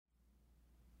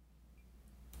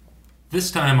This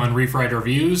time on Reef Ride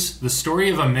Reviews, the story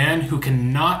of a man who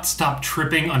cannot stop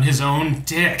tripping on his own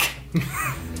dick.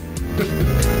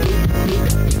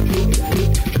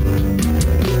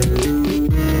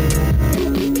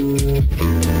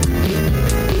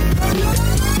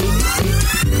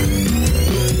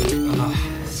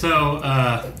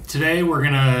 Today we're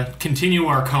going to continue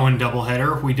our Coen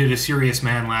doubleheader. We did A Serious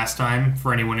Man last time.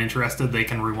 For anyone interested, they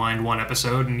can rewind one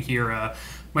episode and hear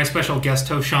my special guest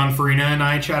host Sean Farina and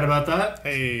I chat about that.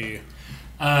 Hey.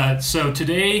 So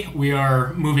today we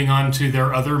are moving on to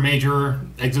their other major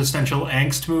existential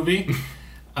angst movie,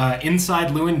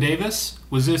 Inside Llewyn Davis.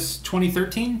 Was this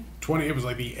 2013? It was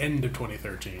like the end of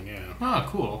 2013, yeah. Oh,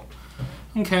 cool.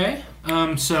 Okay,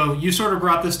 so you sort of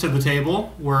brought this to the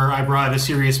table, where I brought A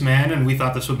Serious Man, and we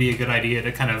thought this would be a good idea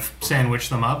to kind of sandwich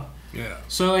them up. Yeah.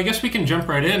 So I guess we can jump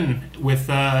right in with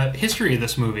history of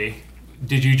this movie.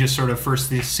 Did you just sort of first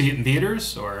see it in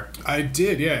theaters, or? I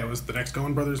did, yeah. It was the next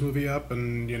Coen Brothers movie up,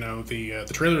 and, you know, the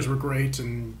trailers were great,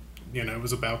 and, you know, it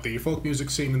was about the folk music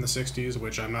scene in the 60s,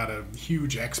 which I'm not a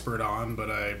huge expert on,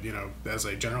 but I, you know, as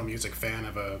a general music fan,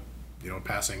 have a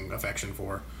passing affection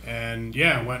for. And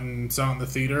yeah, went and saw it in the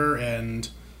theater, and,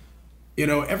 you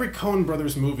know, every Coen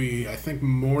Brothers movie, I think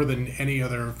more than any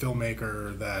other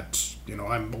filmmaker that, you know,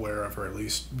 I'm aware of, or at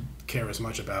least care as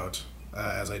much about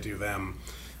as I do them,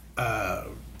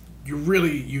 you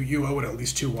really, you owe it at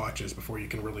least 2 watches before you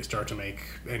can really start to make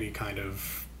any kind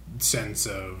of sense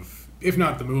of, if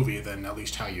not the movie, then at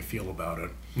least how you feel about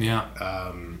it. Yeah.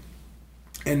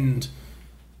 And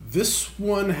this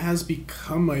one has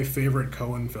become my favorite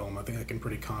Coen film, I think I can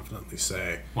pretty confidently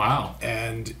say. Wow.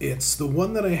 And it's the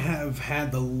one that I have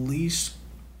had the least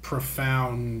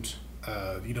profound,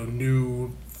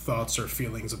 new thoughts or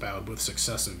feelings about with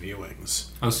successive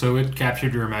viewings. Oh, so it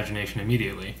captured your imagination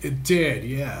immediately. It did,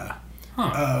 yeah.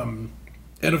 Huh.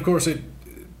 And of course it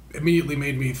immediately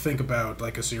made me think about,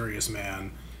 like, A Serious Man,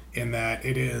 in that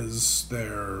it is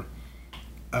their...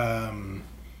 Coen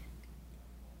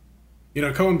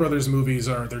Brothers movies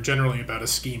they're generally about a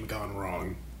scheme gone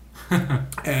wrong.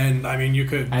 And, I mean, you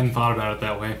could... I hadn't thought about it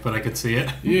that way, but I could see it.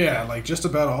 Yeah, like, just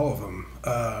about all of them.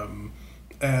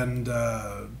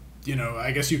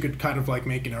 I guess you could kind of, like,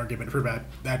 make an argument for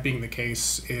that being the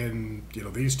case in,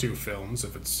 these 2 films,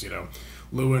 if it's,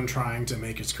 Llewyn trying to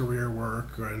make his career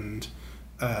work, and,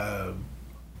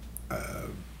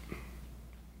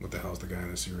 what the hell's the guy in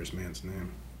A Serious Man's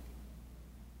name?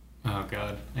 Oh,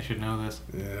 God. I should know this.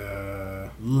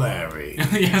 Larry.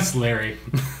 Yes, Larry.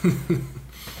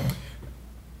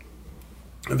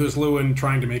 There's Llewyn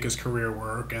trying to make his career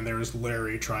work, and there's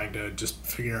Larry trying to just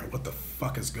figure out what the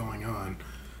fuck is going on.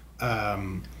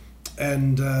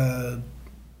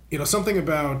 Something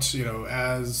about,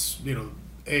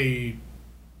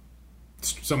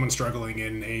 someone struggling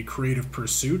in a creative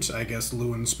pursuit, I guess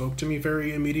Llewyn spoke to me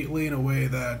very immediately in a way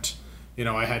that,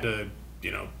 I had to,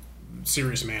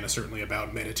 Serious Man is certainly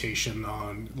about meditation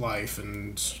on life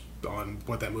and on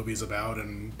what that movie's about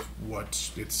and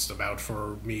what it's about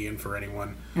for me and for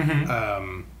anyone.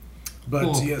 Mm-hmm.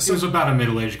 It was about a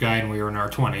middle-aged guy and we were in our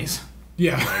 20s.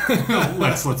 Yeah.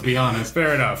 Let's be honest.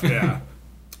 Fair enough, yeah.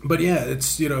 But yeah,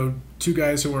 it's, 2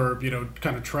 guys who are,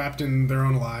 kind of trapped in their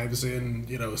own lives in,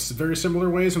 very similar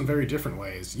ways and very different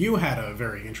ways. You had a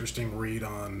very interesting read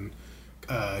on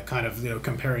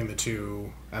comparing the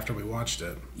 2 after we watched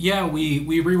it. Yeah, we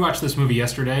rewatched this movie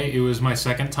yesterday. It was my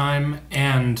second time,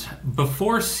 and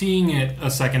before seeing it a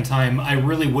second time, I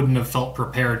really wouldn't have felt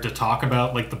prepared to talk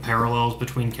about, like, the parallels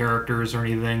between characters or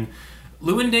anything.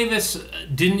 Llewyn Davis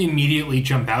didn't immediately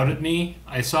jump out at me.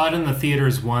 I saw it in the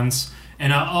theaters once,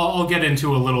 and I'll get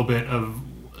into a little bit of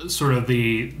sort of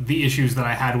the issues that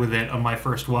I had with it on my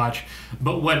first watch.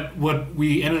 But what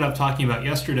we ended up talking about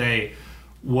yesterday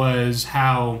was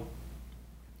how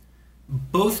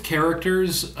both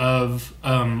characters of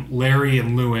Larry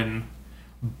and Llewyn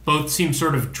both seem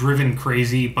sort of driven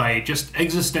crazy by just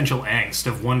existential angst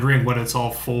of wondering what it's all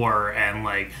for, and,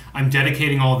 like, I'm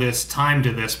dedicating all this time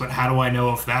to this, but how do I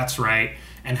know if that's right?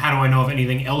 And how do I know if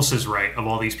anything else is right of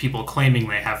all these people claiming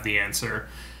they have the answer?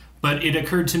 But it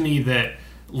occurred to me that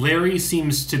Larry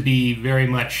seems to be very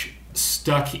much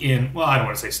stuck in, well, I don't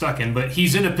want to say stuck in, but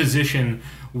he's in a position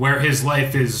where his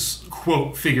life is,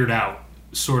 quote, figured out.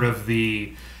 Sort of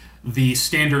the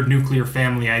standard nuclear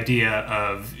family idea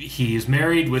of he's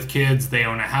married with kids, they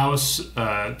own a house,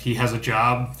 he has a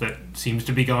job that seems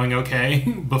to be going okay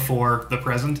before the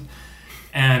present,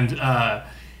 and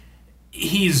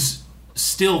he's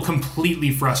still completely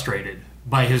frustrated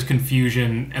by his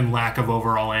confusion and lack of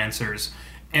overall answers.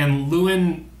 And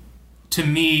Llewyn, to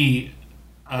me,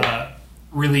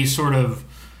 really sort of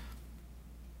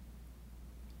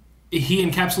he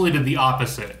encapsulated the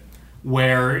opposite,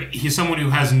 where he's someone who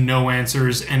has no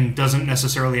answers and doesn't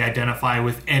necessarily identify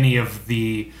with any of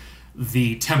the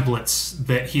templates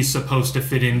that he's supposed to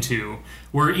fit into.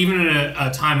 Where even in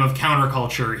a time of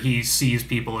counterculture, he sees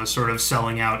people as sort of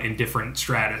selling out in different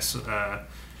stratus,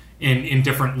 in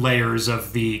different layers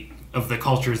of the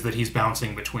cultures that he's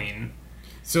bouncing between.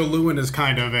 So Lewin is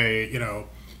kind of a,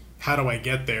 how do I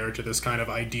get there to this kind of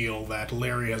ideal that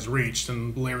Larry has reached?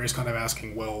 And Larry's kind of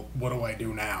asking, well, what do I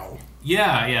do now?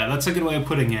 Yeah, that's a good way of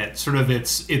putting it. Sort of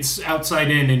it's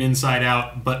outside in and inside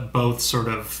out, but both sort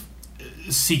of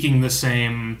seeking the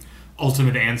same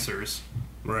ultimate answers.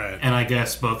 Right. And I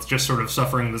guess both just sort of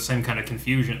suffering the same kind of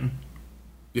confusion.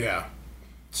 Yeah.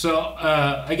 So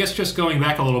I guess just going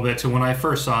back a little bit to when I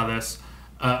first saw this,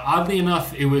 oddly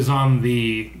enough, it was on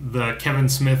the Kevin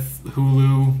Smith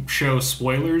Hulu show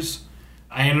Spoilers.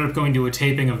 I ended up going to a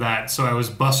taping of that, so I was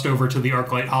bussed over to the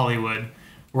ArcLight Hollywood,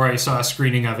 where I saw a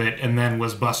screening of it, and then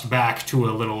was bussed back to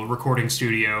a little recording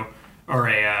studio, or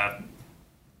a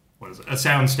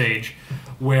sound stage,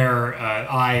 where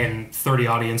I and 30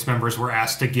 audience members were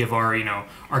asked to give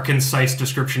our concise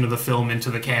description of the film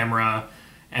into the camera.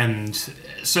 And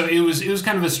so it was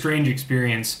kind of a strange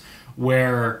experience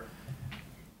where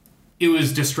it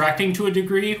was distracting to a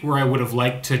degree, where I would have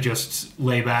liked to just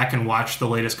lay back and watch the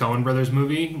latest Coen Brothers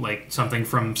movie, like something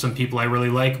from some people I really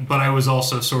like. But I was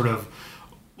also sort of,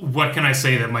 what can I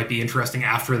say that might be interesting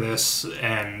after this?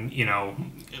 And,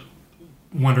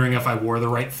 wondering if I wore the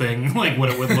right thing, like what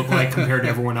it would look like compared to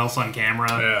everyone else on camera.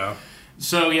 Yeah.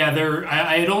 So yeah,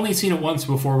 I had only seen it once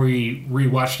before we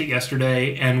rewatched it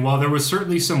yesterday, and while there was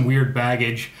certainly some weird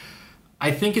baggage,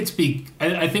 I think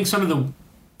I think some of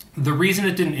the reason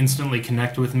it didn't instantly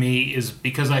connect with me is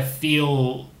because I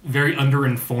feel very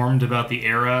underinformed about the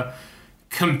era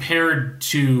compared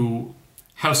to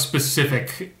how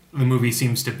specific the movie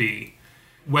seems to be.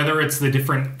 Whether it's the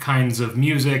different kinds of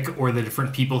music or the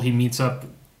different people he meets up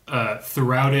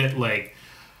throughout it, like,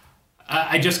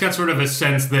 I just got sort of a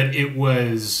sense that it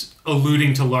was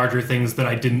alluding to larger things that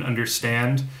I didn't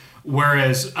understand.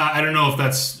 Whereas, I don't know if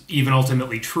that's even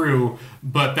ultimately true,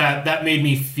 but that made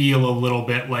me feel a little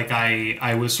bit like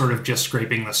I was sort of just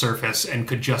scraping the surface and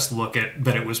could just look at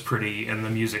that it was pretty and the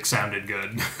music sounded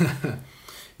good.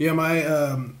 Yeah,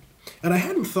 and I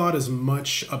hadn't thought as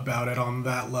much about it on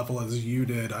that level as you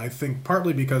did. I think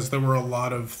partly because there were a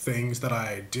lot of things that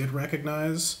I did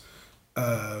recognize.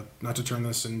 Not to turn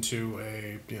this into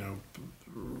a,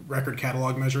 record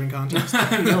catalog measuring contest.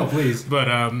 No, please. But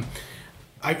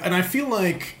I feel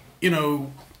like,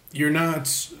 you're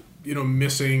not,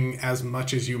 missing as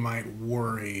much as you might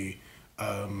worry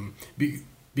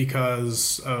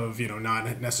because of,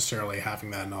 not necessarily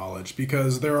having that knowledge.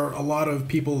 Because there are a lot of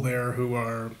people there who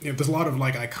are, there's a lot of,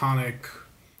 like, iconic,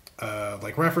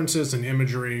 like, references and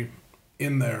imagery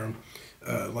in there.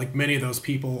 Like, many of those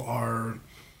people are,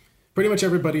 pretty much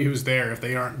everybody who's there, if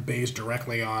they aren't based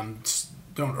directly on,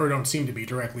 don't seem to be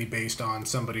directly based on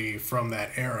somebody from that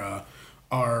era,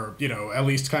 are, at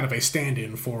least kind of a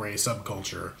stand-in for a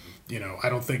subculture. I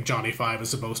don't think Johnny Five is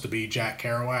supposed to be Jack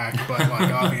Kerouac, but,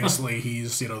 like, obviously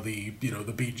he's,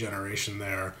 the Beat Generation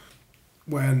there.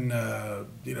 When,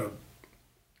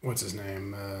 what's his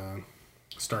name?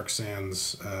 Stark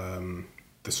Sands,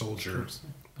 the soldier.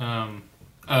 Fuck,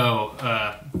 I know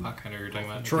what you're talking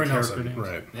about. Troy Nelson,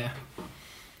 right.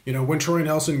 Yeah. When Troy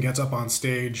Nelson gets up on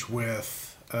stage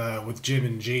with Jim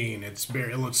and Gene,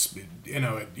 it looks,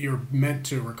 you're meant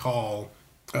to recall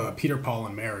Peter, Paul,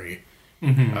 and Mary,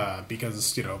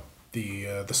 because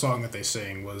the song that they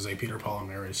sing was a Peter, Paul, and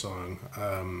Mary song.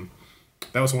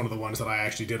 That was one of the ones that I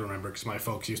actually did remember because my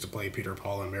folks used to play Peter,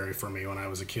 Paul, and Mary for me when I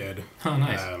was a kid. Oh,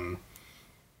 nice.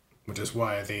 Which is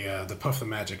why the Puff the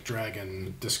Magic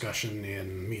Dragon discussion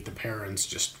in Meet the Parents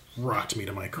just rocked me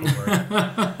to my core.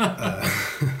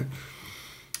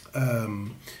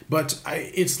 But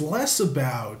it's less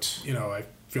about, I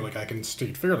feel like I can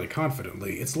state fairly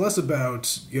confidently, it's less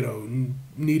about,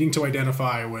 needing to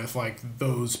identify with, like,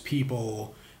 those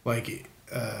people, like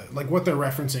what they're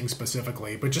referencing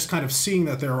specifically, but just kind of seeing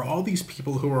that there are all these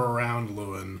people who are around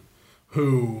Lewin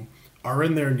who are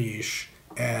in their niche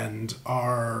and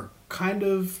are kind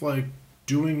of, like,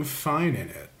 doing fine in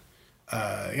it.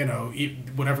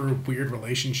 Whatever weird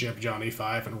relationship Johnny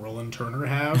Five and Roland Turner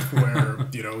have, where,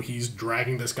 he's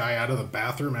dragging this guy out of the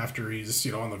bathroom after he's,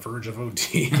 on the verge of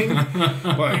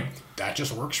ODing, like, that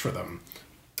just works for them.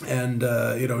 And,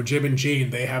 Jim and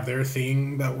Gene, they have their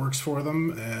thing that works for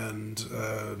them, and,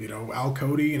 Al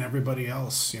Cody and everybody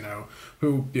else,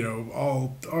 who,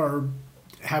 all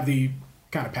have the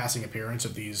kind of passing appearance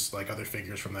of these, like, other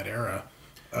figures from that era.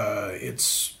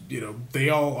 It's, they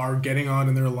all are getting on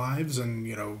in their lives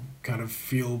and, kind of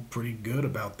feel pretty good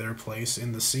about their place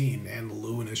in the scene, and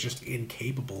Lewin is just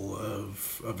incapable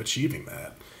of achieving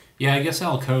that. Yeah, I guess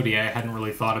Al Cody, I hadn't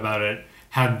really thought about it,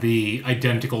 had the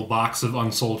identical box of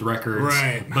unsold records,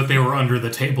 right, but they were under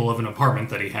the table of an apartment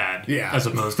that he had, yeah, as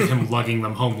opposed to him lugging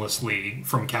them homelessly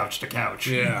from couch to couch.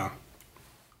 Yeah.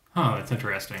 Huh, that's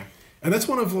interesting. And that's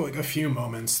one of like a few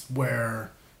moments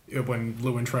where when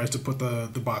Lewin tries to put the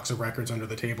box of records under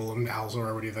the table and Al's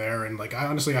already there, and like I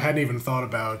hadn't even thought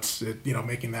about it,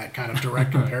 making that kind of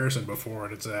direct comparison before,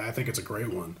 and I think it's a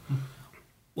great one.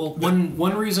 Well,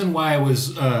 one reason why I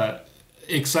was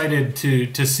excited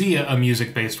to see a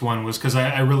music-based one was because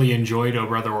I really enjoyed O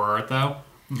Brother, Where Art Thou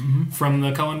from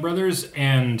the Coen brothers,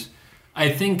 and I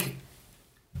think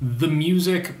the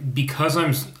music, because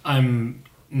I'm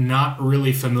not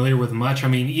really familiar with much. I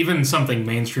mean, even something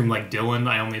mainstream like Dylan,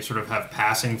 I only sort of have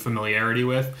passing familiarity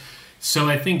with. So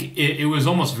I think it was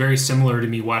almost very similar to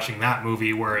me watching that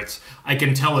movie, where I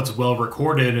can tell it's well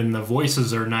recorded and the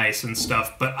voices are nice and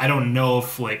stuff, but I don't know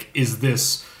if is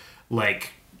this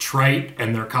trite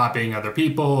and they're copying other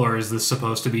people, or is this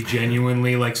supposed to be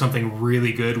genuinely something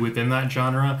really good within that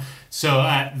genre? So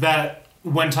that.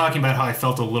 When talking about how I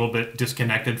felt a little bit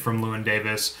disconnected from Llewyn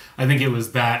Davis, I think it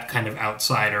was that kind of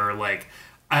outsider,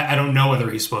 I don't know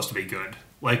whether he's supposed to be good.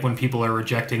 When people are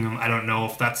rejecting him, I don't know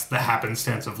if that's the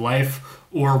happenstance of life,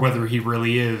 or whether he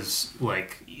really is, a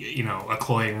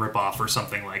cloying ripoff or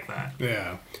something like that.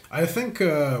 Yeah. I think,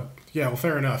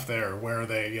 fair enough there, where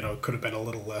they, could have been a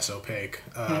little less opaque.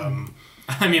 I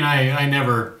mean,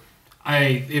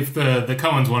 if the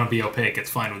Coens want to be opaque,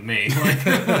 it's fine with me.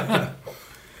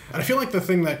 And I feel like the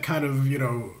thing that kind of,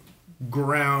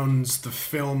 grounds the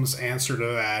film's answer to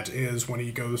that is when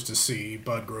he goes to see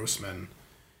Bud Grossman.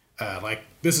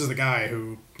 This is the guy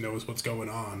who knows what's going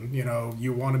on.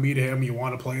 You want to meet him, you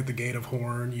want to play at the Gate of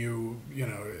Horn,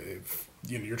 if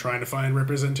you're trying to find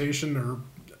representation, or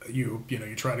you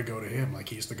try to go to him.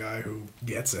 He's the guy who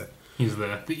gets it. He's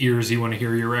the ears you want to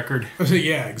hear your record.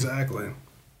 Yeah, exactly.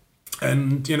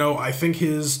 And, I think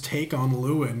his take on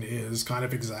Llewyn is kind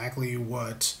of exactly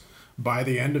what, by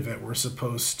the end of it, we're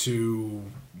supposed to,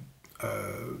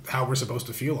 how we're supposed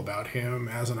to feel about him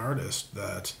as an artist.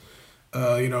 That,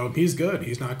 he's good.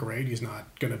 He's not great. He's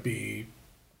not going to be,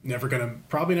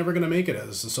 probably never going to make it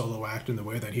as a solo act in the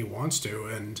way that he wants to.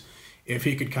 And if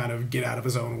he could kind of get out of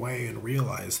his own way and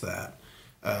realize that,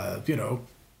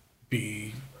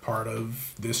 be part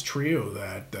of this trio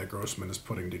that Grossman is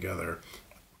putting together.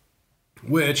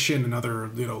 Which, in another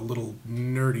little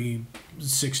nerdy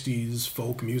 60s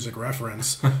folk music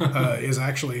reference, is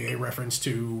actually a reference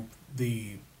to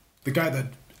the guy that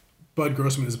Bud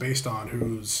Grossman is based on,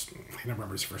 who's, I don't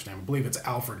remember his first name, I believe it's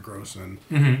Alfred Grossman,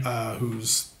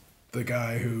 who's the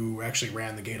guy who actually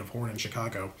ran the Gate of Horn in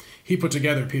Chicago. He put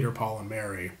together Peter, Paul, and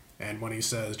Mary, and when he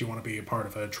says, do you want to be a part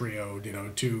of a trio,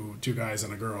 two guys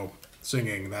and a girl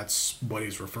singing, that's what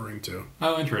he's referring to.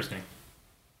 Oh, interesting.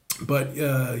 But,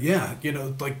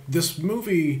 this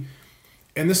movie,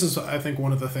 and this is, I think,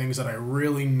 one of the things that I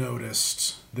really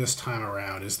noticed this time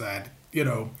around, is that,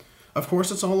 of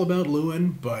course it's all about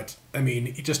Llewyn, but, I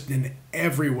mean, just in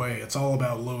every way, it's all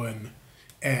about Llewyn,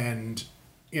 and,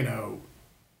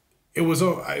 it was,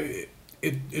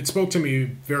 it spoke to me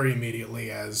very immediately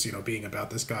as, being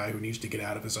about this guy who needs to get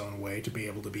out of his own way to be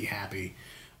able to be happy.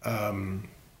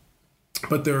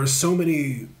 But there are so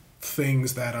many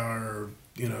things that are,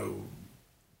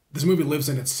 this movie lives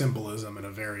in its symbolism in a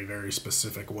very, very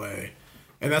specific way.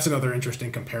 And that's another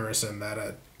interesting comparison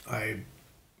that I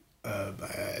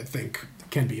think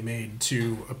can be made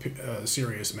to a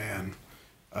Serious Man.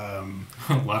 A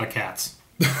lot of cats.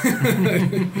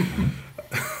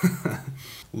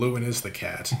 Llewyn is the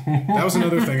cat. That was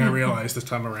another thing I realized this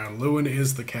time around. Llewyn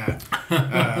is the cat.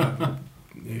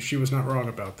 She was not wrong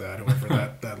about that,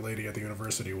 whoever that lady at the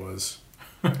university was.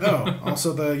 Oh,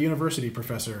 also the university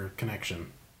professor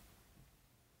connection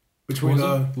between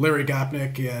Larry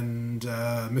Gopnik and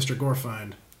Mr.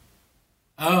 Gorfind.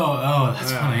 Oh,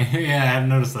 that's funny. Yeah, I hadn't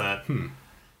noticed that.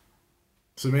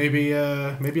 So maybe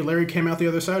Larry came out the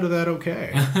other side of that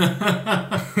okay.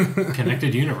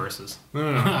 Connected universes.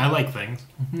 I like things.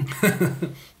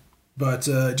 But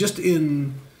just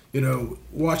in,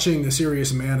 watching A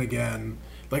Serious Man again,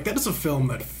 that is a film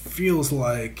that feels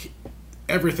like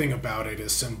everything about it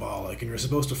is symbolic, and you're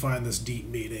supposed to find this deep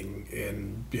meaning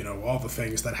in, all the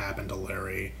things that happen to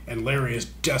Larry, and Larry is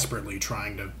desperately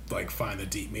trying to, find the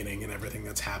deep meaning in everything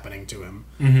that's happening to him.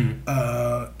 Mm-hmm.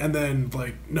 And then,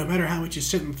 no matter how much you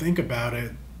sit and think about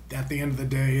it, at the end of the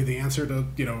day, the answer to,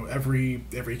 you know, every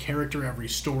character, every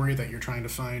story that you're trying to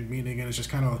find meaning in is just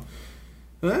kind of,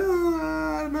 I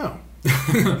don't know.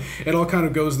 It all kind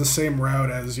of goes the same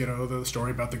route as, you know, the story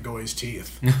about the Goy's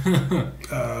teeth.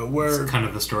 Where It's kind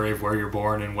of the story of where you're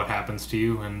born and what happens to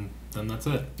you, and then that's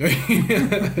it.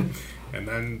 And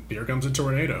then here comes a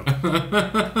tornado.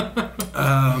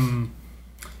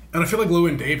 And I feel like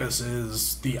Llewyn Davis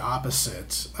is the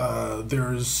opposite.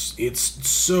 It's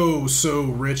so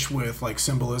rich with like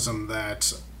symbolism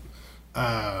that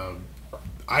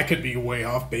I could be way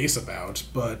off base about,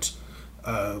 but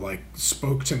like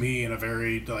spoke to me in a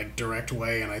very like direct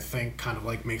way, and I think kind of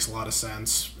like makes a lot of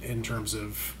sense in terms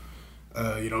of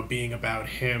you know, being about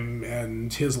him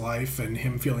and his life and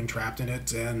him feeling trapped in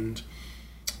it, and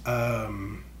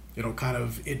you know, kind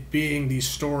of it being the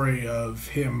story of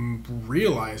him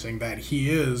realizing that he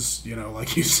is, you know,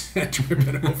 like you said,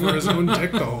 tripping over his own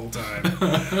dick the whole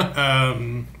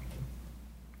time.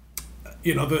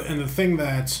 You know, the thing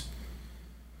that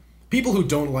people who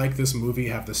don't like this movie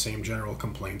have the same general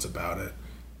complaints about it,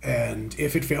 and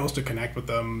if it fails to connect with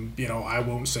them, you know, I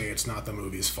won't say it's not the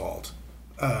movie's fault.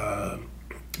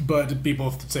 But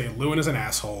people say Llewyn is an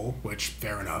asshole, which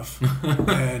fair enough,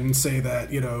 and say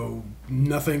that, you know,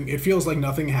 it feels like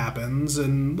nothing happens,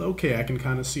 and okay, I can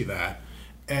kind of see that.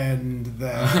 And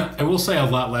that I will say a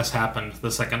lot less happened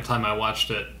the second time I watched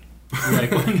it.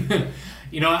 Like,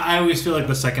 you know, I always feel like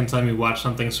the second time you watch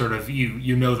something, sort of,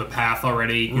 you know the path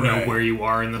already, you know where you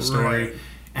are in the story. Right.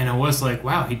 And I was like,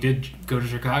 wow, he did go to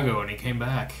Chicago and he came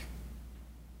back.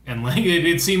 And like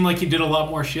it seemed like he did a lot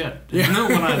more shit.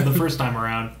 Yeah. The first time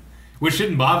around, which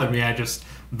didn't bother me. I just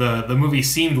the movie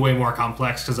seemed way more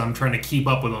complex because I'm trying to keep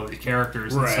up with all these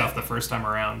characters and stuff the first time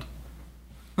around.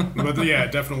 But yeah,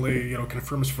 definitely, you know,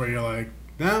 confirms for you like,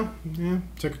 no, yeah,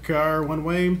 took a car one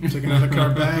way, took another car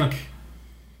back.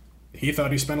 He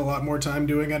thought he spent a lot more time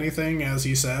doing anything, as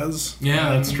he says. Yeah,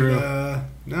 that's true.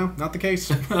 No, not the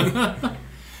case.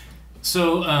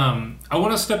 So I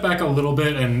want to step back a little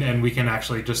bit, and we can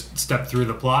actually just step through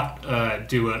the plot,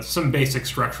 do some basic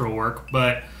structural work.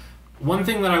 But one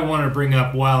thing that I want to bring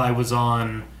up while I was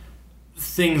on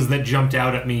things that jumped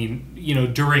out at me, you know,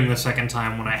 during the second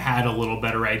time when I had a little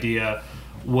better idea,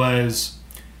 was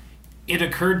it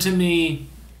occurred to me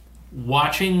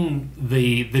watching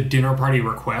the dinner party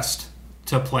request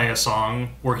to play a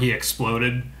song where he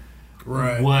exploded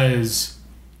was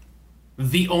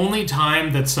the only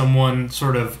time that someone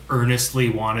sort of earnestly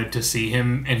wanted to see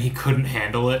him and he couldn't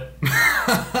handle it.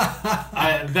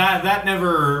 I had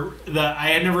never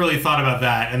really thought about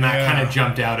that, and that kind of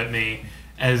jumped out at me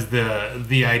as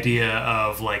the idea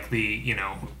of like the, you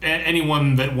know,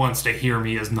 anyone that wants to hear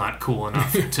me is not cool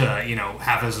enough to, you know,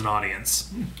 have as an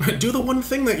audience. Do the one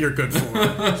thing that you're good for.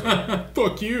 Like,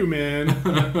 fuck you,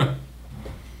 man.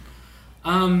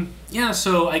 Yeah,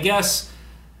 so I guess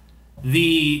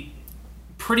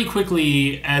pretty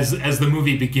quickly as the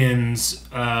movie begins,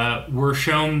 we're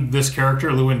shown this character,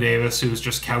 Llewyn Davis, who's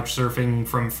just couch surfing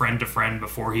from friend to friend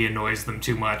before he annoys them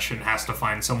too much and has to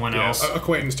find someone else.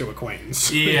 Acquaintance to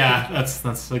acquaintance. Yeah,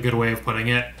 that's a good way of putting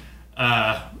it.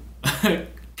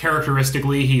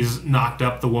 Characteristically, he's knocked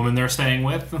up the woman they're staying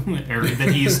with, or that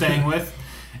he's staying with,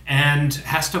 and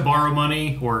has to borrow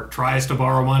money, or tries to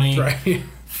borrow money. Right.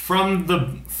 From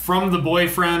the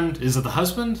boyfriend. Is it the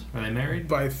husband? Are they married?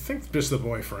 But I think just the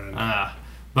boyfriend.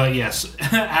 But yes,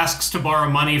 asks to borrow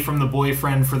money from the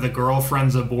boyfriend for the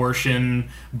girlfriend's abortion,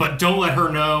 but don't let her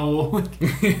know.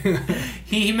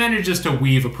 He manages to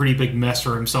weave a pretty big mess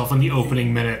for himself in the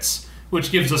opening minutes,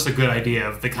 which gives us a good idea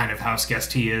of the kind of house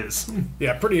guest he is.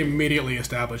 Yeah, pretty immediately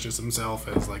establishes himself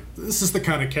as like, this is the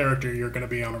kind of character you're going to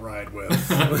be on a ride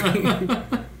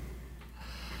with.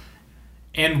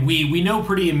 And we know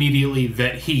pretty immediately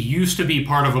that he used to be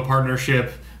part of a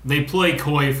partnership. They play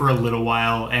coy for a little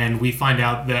while, and we find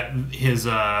out that his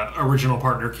original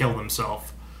partner killed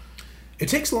himself. It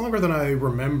takes longer than I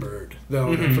remembered,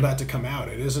 though, for that to come out.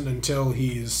 It isn't until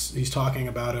he's talking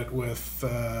about it with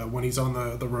when he's on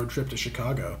the road trip to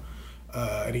Chicago,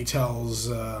 and he tells.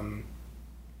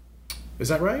 Is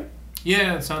that right?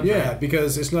 Yeah, it sounds right. Yeah,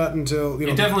 because it's not until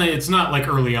it's not like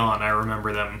early on. I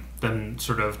remember them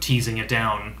sort of teasing it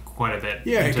down quite a bit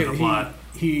into the plot.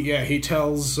 He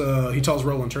tells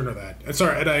Roland Turner that.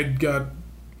 Sorry, and I got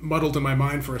muddled in my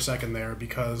mind for a second there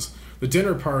because the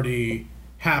dinner party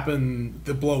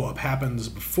the blow up happens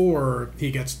before he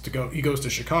goes to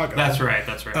Chicago. That's right.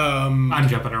 I'm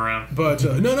jumping around. But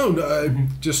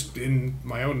just in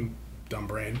my own dumb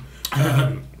brain,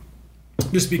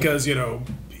 just because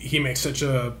he makes such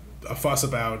a fuss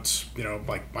about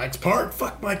like Mike's part,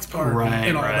 fuck Mike's part,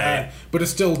 and all that. But it's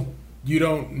still you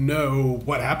don't know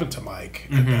what happened to Mike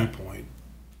at that point.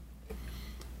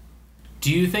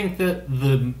 Do you think that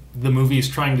the movie is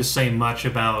trying to say much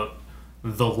about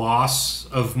the loss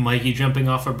of Mikey jumping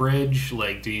off a bridge?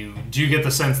 Like, do you get the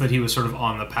sense that he was sort of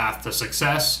on the path to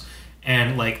success?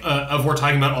 And like, we're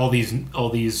talking about all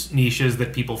these niches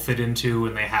that people fit into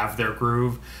and they have their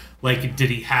groove. Like,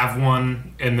 did he have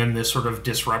one, and then this sort of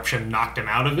disruption knocked him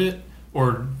out of it?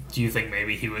 Or do you think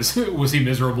maybe he was he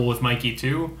miserable with Mikey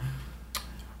too?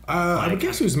 I would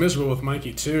guess he was miserable with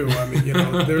Mikey too. I mean,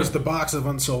 there's the box of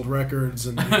unsold records,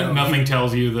 and nothing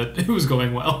tells you that it was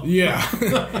going well. Yeah,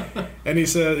 and he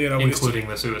said, including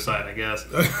the suicide, I guess.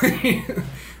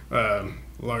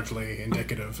 Largely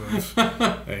indicative of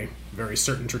a very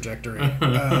certain trajectory.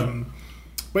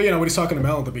 But when he's talking to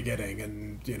Mel at the beginning,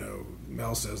 and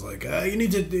Mel says like,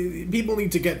 people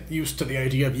need to get used to the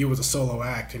idea of you as a solo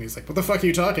act, and he's like, what the fuck are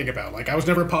you talking about? Like, I was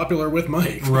never popular with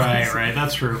Mike. Right,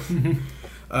 that's true.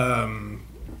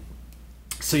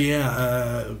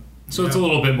 So it's a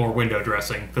little bit more window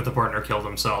dressing that the partner killed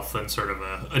himself than sort of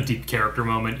a deep character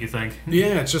moment, you think?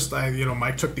 Yeah, it's just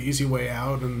Mike took the easy way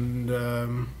out, and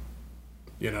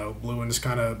Lewin's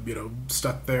kind of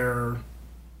stuck there.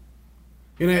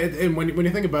 And when you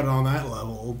think about it on that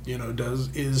level,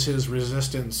 is his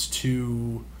resistance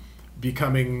to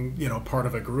becoming be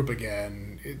of a group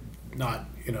again, not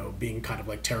being kind of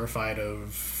like terrified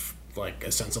of like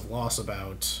a sense of loss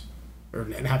about,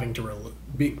 and having to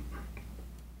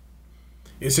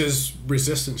is his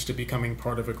resistance to becoming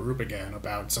part of a group again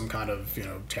about some kind of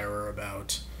terror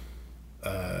about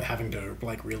having to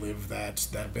like relive that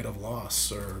bit of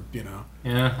loss, or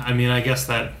Yeah, I mean, I guess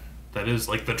that is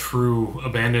like the true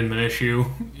abandonment issue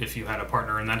if you had a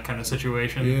partner in that kind of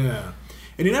situation. Yeah.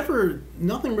 And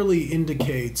nothing really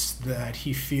indicates that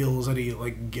he feels any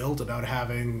like guilt about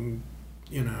having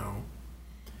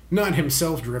not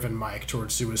himself driven Mike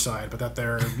towards suicide, but that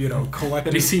they're,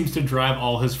 collective... That he seems to drive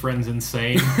all his friends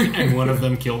insane, and one of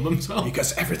them killed themselves.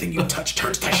 Because everything you touch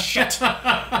turns to shit!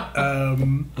 But,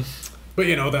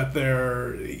 that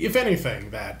they're... If anything,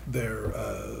 that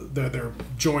their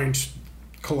joint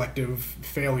collective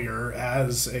failure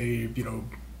as a,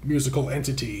 musical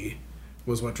entity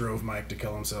was what drove Mike to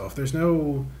kill himself. There's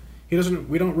no...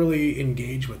 we don't really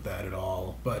engage with that at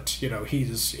all, but,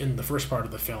 he's in the first part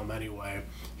of the film anyway.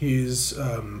 He's,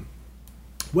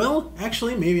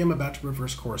 actually, maybe I'm about to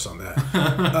reverse course on that.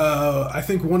 I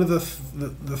think one of the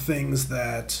things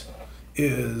that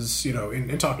is,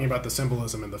 in talking about the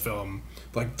symbolism in the film,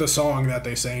 like the song that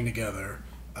they sang together,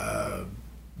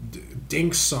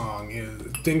 Dink's song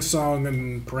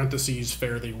in parentheses,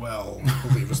 Fare Thee Well, I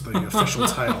believe is the official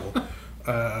title.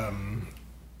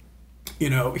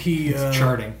 It's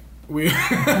charting.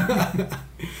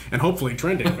 And hopefully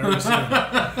trending very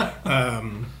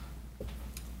soon.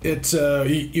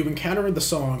 You encounter the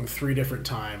song 3 different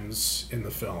times in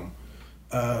the film.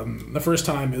 The first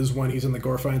time is when he's in the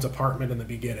Gorfine's apartment in the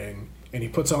beginning, and he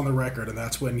puts on the record, and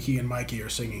that's when he and Mikey are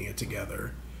singing it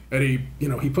together. And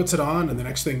he puts it on, and the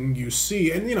next thing you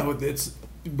see, and it's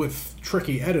with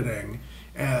tricky editing,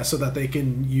 so that they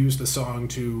can use the song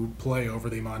to play over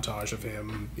the montage of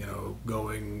him,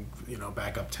 going,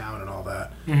 back uptown and all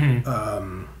that.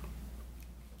 Mm-hmm.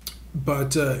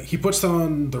 But he puts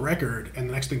on the record, and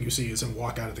the next thing you see is him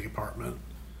walk out of the apartment.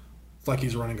 It's like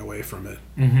he's running away from it.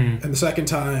 Mm-hmm. And the second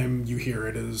time you hear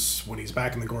it is when he's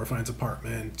back in the Gorfine's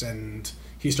apartment, and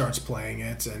he starts playing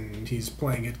it, and he's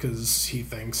playing it because he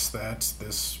thinks that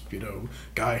this,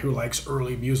 guy who likes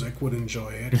early music would enjoy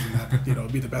it, and that,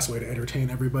 would be the best way to entertain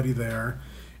everybody there.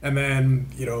 And then,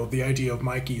 the idea of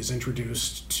Mikey is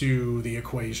introduced to the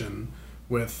equation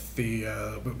with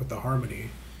the harmony,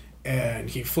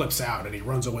 and he flips out and he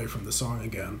runs away from the song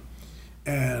again.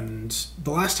 And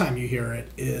the last time you hear it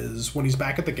is when he's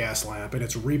back at the gas lamp, and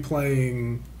it's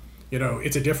replaying,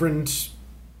 it's a different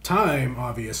time,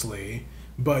 obviously,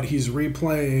 but he's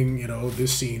replaying,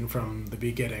 this scene from the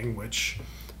beginning, which,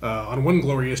 on one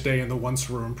glorious day in the Once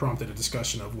Room, prompted a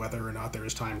discussion of whether or not there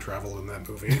is time travel in that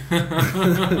movie.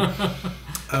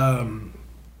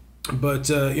 But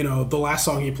the last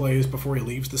song he plays before he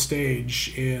leaves the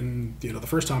stage in, the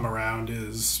first time around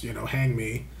is, Hang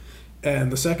Me.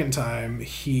 And the second time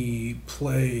he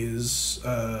plays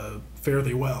Fare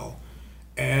Thee Well.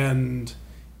 And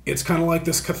it's kind of like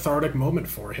this cathartic moment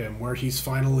for him where he's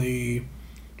finally...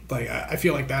 Like, I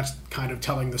feel like that's kind of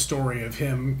telling the story of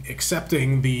him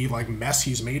accepting the, mess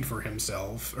he's made for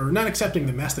himself. Or not accepting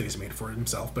the mess that he's made for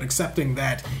himself, but accepting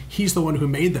that he's the one who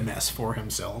made the mess for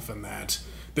himself, and that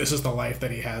this is the life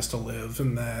that he has to live,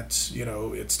 and that,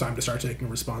 it's time to start taking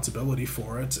responsibility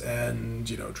for it, and,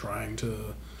 trying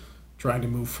to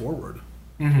move forward.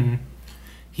 Mm-hmm.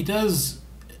 He does.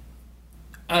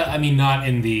 I mean, not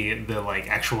in the like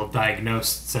actual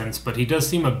diagnosed sense, but he does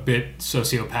seem a bit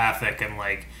sociopathic, and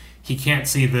like he can't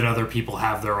see that other people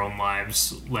have their own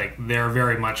lives. Like they're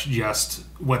very much just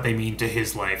what they mean to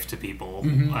his life to people.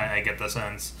 I get the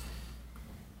sense.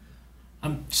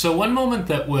 So one moment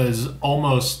that was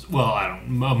almost, well, I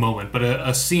don't know, a moment, but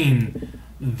a scene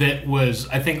that was,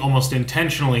 I think, almost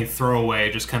intentionally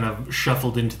throwaway, just kind of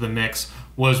shuffled into the mix,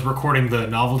 was recording the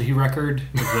novelty record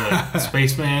of the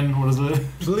Spaceman. What is it?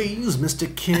 Please,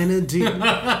 Mr. Kennedy.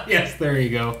 Yes, there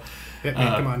you go. Hit me,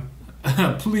 come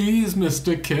on. Please,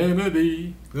 Mr.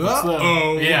 Kennedy.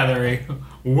 Uh-oh. Yeah, there you go.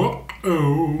 Whoa.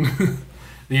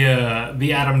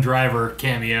 The Adam Driver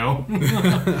cameo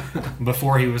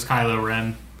before he was Kylo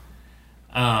Ren.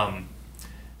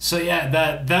 So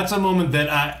yeah, that's a moment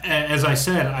that, as I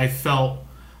said, I felt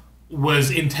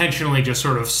was intentionally just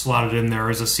sort of slotted in there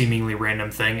as a seemingly random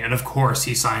thing. And of course,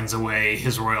 he signs away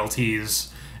his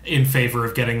royalties in favor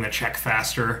of getting the check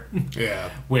faster. Yeah.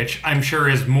 Which I'm sure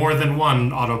is more than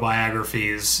one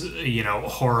autobiography's,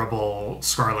 horrible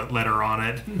scarlet letter on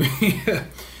it. Yeah.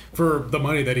 For the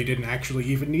money that he didn't actually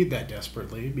even need that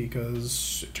desperately,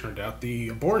 because it turned out the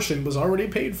abortion was already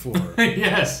paid for.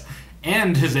 Yes.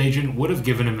 And his agent would have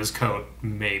given him his coat,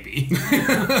 maybe.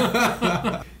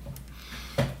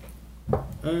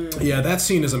 Yeah, that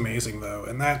scene is amazing, though,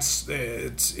 and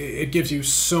it gives you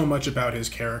so much about his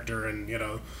character and,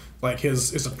 like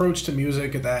his approach to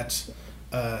music. That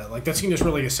scene is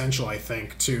really essential, I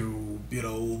think, to,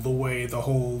 the way the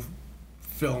whole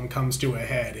film comes to a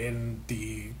head in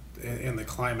the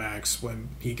climax when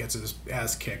he gets his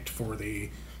ass kicked for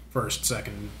the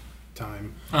second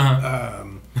time.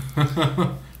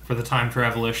 For the time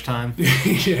travel-ish time.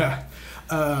 Yeah.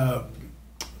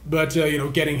 But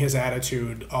getting his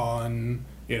attitude on,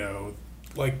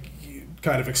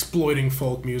 kind of exploiting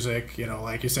folk music,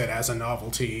 like you said, as a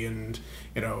novelty, and,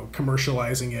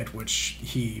 commercializing it, which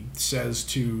he says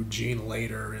to Gene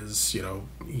later is,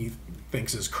 he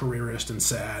thinks is careerist and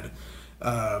sad.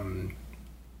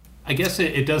 I guess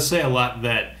it does say a lot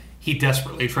that he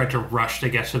desperately tried to rush to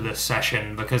get to this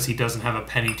session because he doesn't have a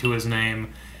penny to his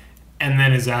name, and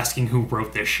then is asking who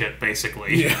wrote this shit,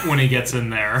 basically, when he gets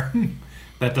in there.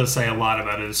 That does say a lot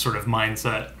about his sort of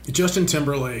mindset. Justin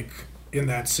Timberlake in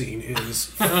that scene is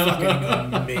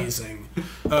fucking amazing.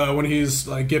 When he's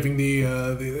like giving the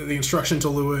instruction to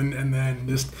Lewin, and then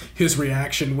just his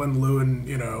reaction when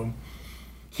Lewin,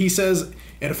 he says,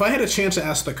 and if I had a chance to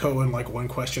ask the Coen like one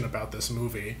question about this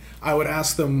movie, I would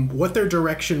ask them what their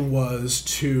direction was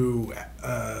to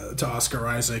Oscar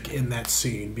Isaac in that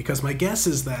scene, because my guess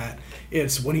is that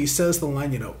it's when he says the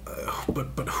line,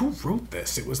 but who wrote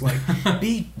this? It was like,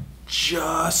 be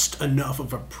just enough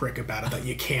of a prick about it that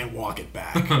you can't walk it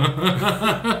back.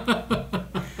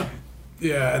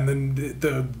 Yeah, and then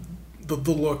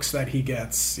the looks that he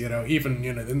gets, even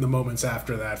in the moments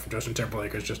after that from Justin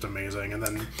Timberlake is just amazing. And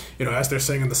then as they're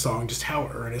singing the song, just how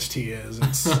earnest he is,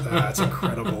 it's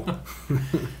incredible.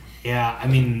 Yeah, I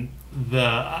mean,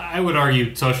 I would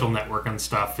argue Social Network and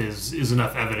stuff is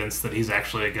enough evidence that he's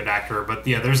actually a good actor. But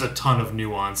yeah, there's a ton of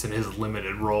nuance in his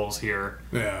limited roles here.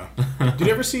 Yeah. Did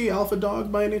you ever see Alpha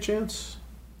Dog by any chance?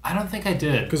 I don't think I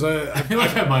did. Because I feel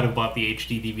like I might have bought the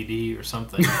HD DVD or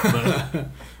something. But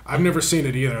I've never seen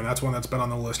it either, and that's one that's been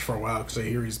on the list for a while because I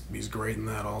hear he's great in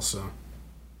that also.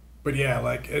 But yeah,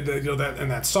 like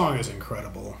that song is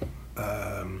incredible.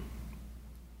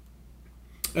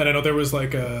 And I know there was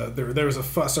like there was a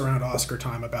fuss around Oscar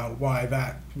time about why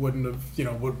that wouldn't have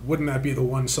wouldn't that be the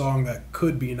one song that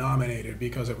could be nominated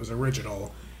because it was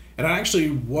original, and it actually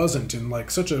wasn't in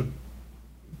like such a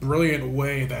brilliant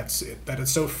way that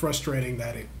it's so frustrating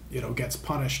that it gets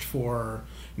punished for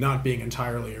not being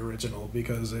entirely original,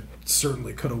 because it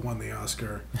certainly could have won the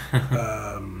Oscar.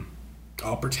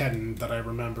 I'll pretend that I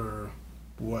remember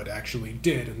what actually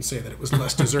did and say that it was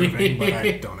less deserving, but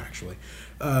I don't actually.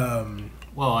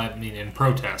 Well, I mean, in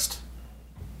protest,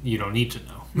 you don't need to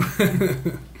know.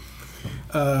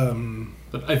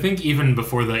 But I think even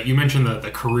before that, you mentioned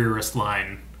the careerist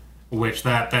line, which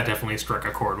that definitely struck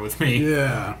a chord with me.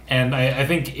 Yeah. And I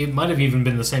think it might have even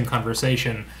been the same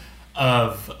conversation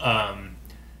of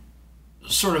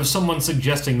sort of someone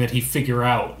suggesting that he figure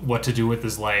out what to do with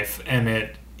his life, and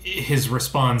his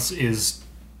response is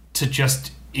to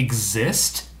just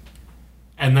exist.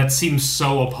 And that seems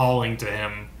so appalling to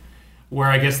him, where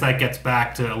I guess that gets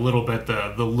back to a little bit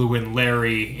the Lewin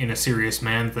Larry in A Serious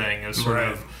Man thing, is sort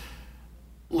of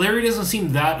Larry doesn't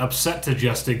seem that upset to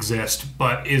just exist,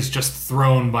 but is just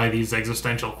thrown by these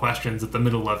existential questions at the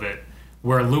middle of it,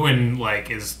 where Lewin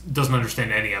doesn't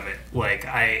understand any of it.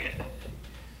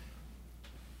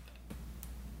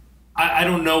 I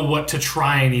don't know what to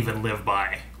try and even live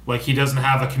by. Like, he doesn't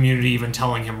have a community even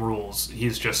telling him rules.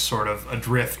 He's just sort of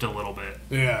adrift a little bit.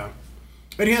 Yeah.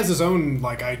 And he has his own,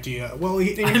 like, idea. Well,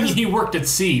 I mean, he worked at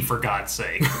sea, for God's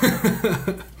sake.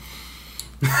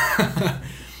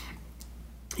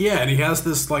 Yeah, and he has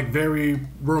this, like, very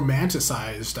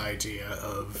romanticized idea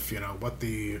of, what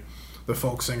the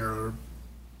folk singer...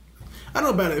 I don't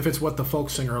know about if it's what the folk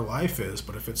singer life is,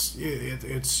 but if it's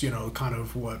kind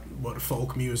of what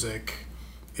folk music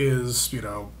is,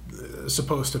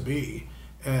 supposed to be.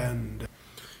 And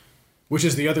which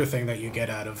is the other thing that you get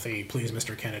out of the Please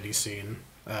Mr. Kennedy scene.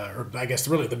 Or I guess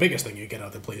really the biggest thing you get out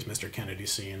of the Please Mr. Kennedy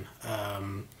scene.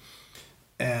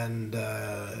 At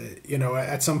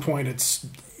some point it's,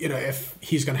 if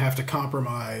he's going to have to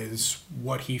compromise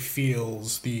what he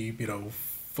feels the,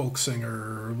 folk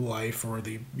singer life or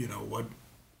the,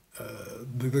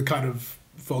 the kind of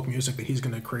folk music that he's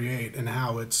going to create and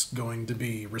how it's going to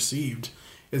be received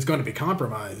is going to be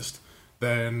compromised,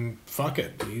 then fuck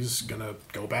it. He's going to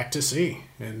go back to sea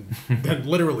and then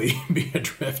literally be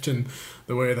adrift in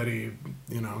the way that he,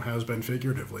 has been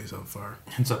figuratively so far.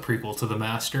 It's a prequel to The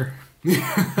Master.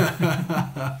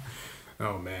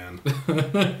 Oh, man.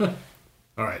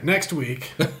 All right, next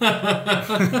week.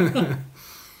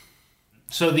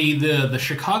 So the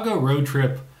Chicago road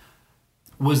trip,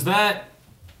 was that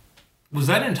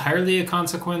entirely a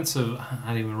consequence of, I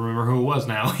don't even remember who it was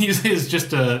now. He's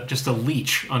just a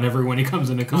leech on everyone he comes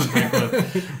into contact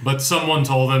with. But someone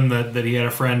told him that he had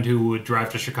a friend who would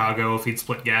drive to Chicago if he'd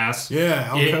split gas. Yeah,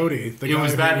 Al Cody. It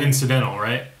was that incidental,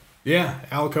 right? Yeah,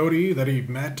 Al Cody that he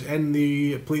met in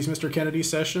the Please Mr. Kennedy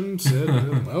session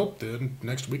said, well,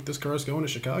 next week this car's going to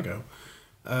Chicago.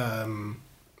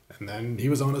 And then he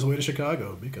was on his way to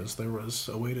Chicago because there was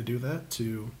a way to do that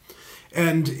too.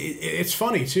 And it's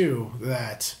funny too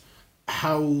that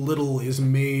how little is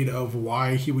made of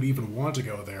why he would even want to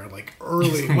go there. Like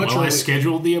early, much early. I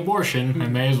scheduled the abortion. I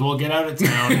may as well get out of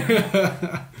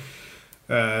town.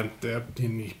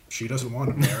 She doesn't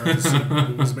want him there.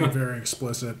 It was made very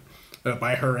explicit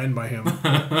by her and by him.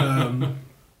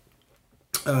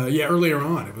 Earlier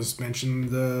on, it was mentioned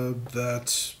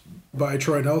that by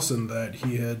Troy Nelson that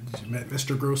he had met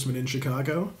Mr. Grossman in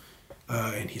Chicago,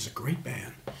 and he's a great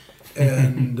man.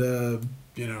 And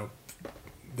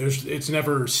it's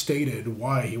never stated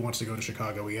why he wants to go to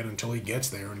Chicago yet until he gets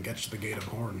there and gets to the Gate of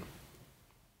Horn.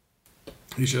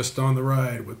 He's just on the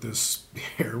ride with this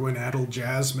heroin-addled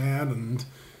jazz man and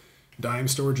dime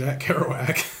store Jack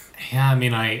Kerouac. Yeah, I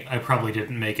mean, I probably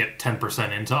didn't make it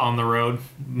 10% into On the Road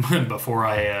before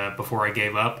I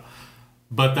gave up.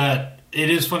 But that it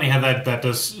is funny how that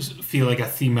does feel like a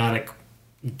thematic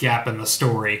gap in the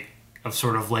story of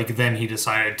sort of like then he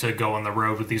decided to go on the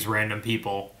road with these random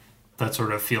people. That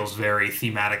sort of feels very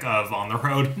thematic of On the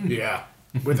Road. Yeah,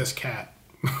 with his cat.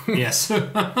 Yes.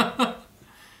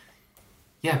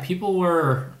 Yeah, people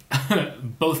were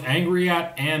both angry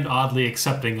at and oddly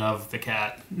accepting of the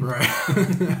cat. Right.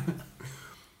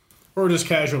 Or just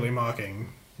casually mocking,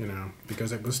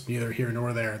 because it was neither here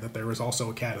nor there that there was also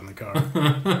a cat in the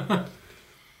car.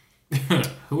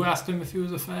 Who asked him if he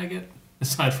was a faggot?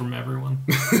 Aside from everyone.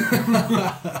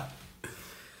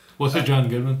 Was it John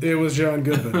Goodman? It was John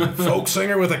Goodman. Folk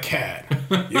singer with a cat.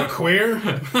 You queer?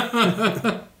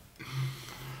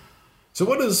 So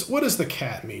what does the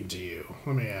cat mean to you?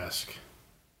 Let me ask.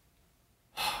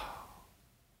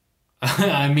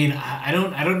 I mean, I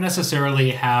don't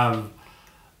necessarily have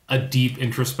a deep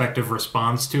introspective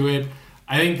response to it.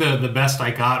 I think the best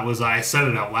I got was I said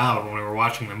it out loud when we were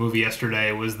watching the movie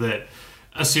yesterday, was that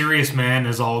A Serious Man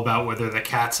is all about whether the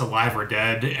cat's alive or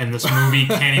dead, and this movie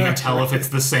can't even tell if it's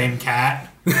the same cat,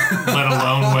 let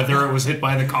alone whether it was hit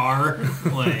by the car.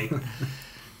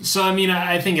 So, I mean,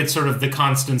 I think it's sort of the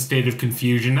constant state of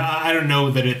confusion. I don't know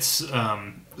that it's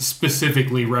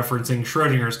specifically referencing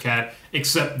Schrodinger's cat,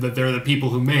 except that they're the people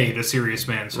who made A Serious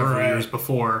Man several years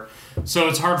before. So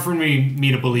it's hard for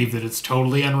me to believe that it's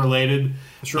totally unrelated.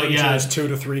 Schrodinger has 2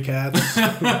 to 3 cats.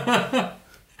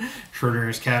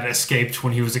 Schrodinger's cat escaped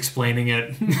when he was explaining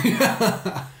it.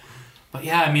 But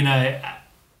yeah, I mean,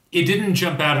 it didn't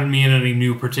jump out at me in any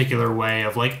new particular way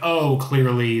of like, oh,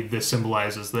 clearly this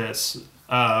symbolizes this.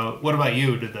 What about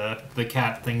you? Did the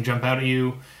cat thing jump out at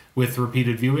you with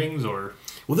repeated viewings, or?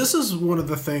 Well, this is one of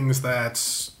the things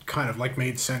that's kind of like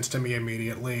made sense to me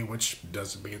immediately, which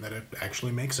doesn't mean that it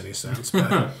actually makes any sense.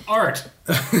 But Art.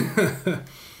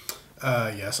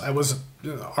 Yes, I was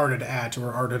arted at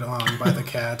or arted on by the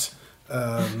cat.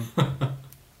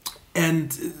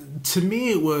 And to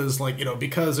me it was like,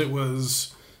 because it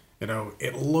was,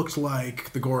 it looked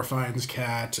like the Gore Finds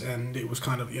cat, and it was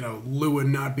kind of,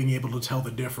 Lewin not being able to tell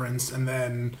the difference, and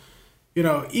then, You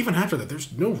know, even after that,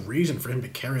 there's no reason for him to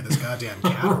carry this goddamn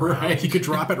cat around. Right. He could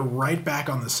drop it right back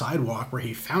on the sidewalk where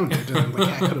he found it, and the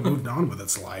cat could have moved on with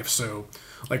its life. So,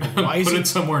 like, why is Put he... it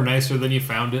somewhere nicer than you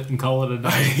found it and call it a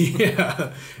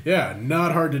day. yeah,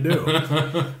 not hard to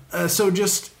do. So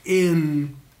just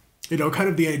in, you know, kind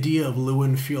of the idea of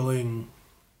Lewin feeling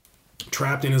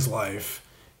trapped in his life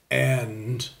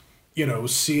and, you know,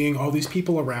 seeing all these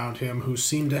people around him who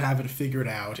seem to have it figured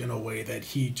out in a way that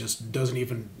he just doesn't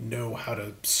even know how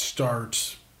to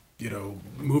start, you know,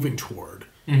 moving toward.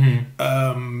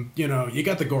 Mm-hmm. You know, you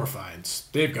got the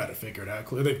Gorfines. They've got it figured out.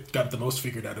 They've got it the most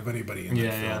figured out of anybody in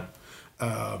that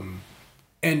film.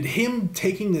 And him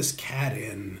taking this cat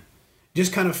in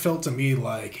just kind of felt to me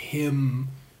like him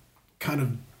kind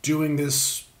of doing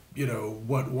this, you know,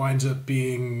 what winds up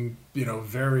being, you know,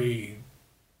 very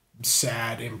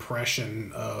sad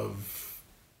impression of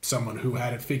someone who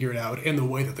had it figured out in the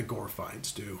way that the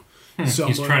Gorfines do.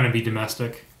 He's trying to be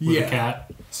domestic with a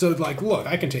cat. So, like, look,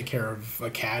 I can take care of a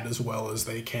cat as well as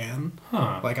they can.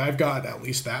 Like, I've got at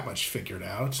least that much figured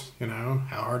out, you know?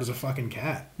 How hard is a fucking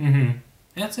cat? Mm-hmm.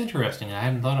 That's interesting. I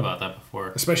hadn't thought about that before.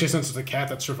 Especially since it's a cat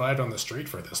that survived on the street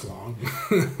for this long.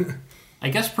 I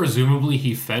guess presumably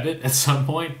he fed it at some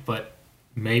point, but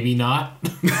maybe not.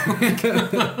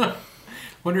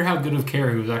 Wonder how good of care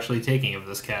he was actually taking of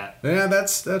this cat. Yeah,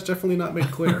 that's definitely not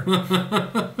made clear.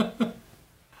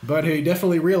 But he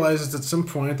definitely realizes at some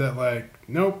point that, like,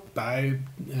 nope, I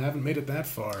haven't made it that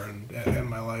far in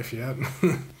my life yet.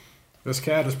 This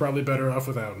cat is probably better off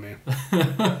without me.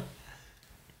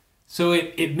 So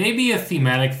it may be a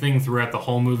thematic thing throughout the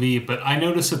whole movie, but I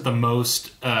notice it the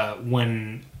most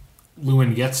when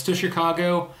Lewin gets to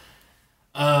Chicago.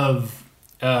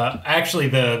 Actually,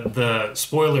 the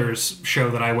spoilers show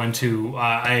that I went to,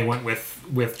 I went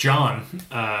with John,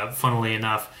 funnily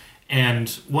enough. And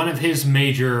one of his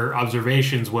major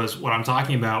observations was what I'm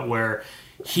talking about, where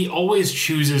he always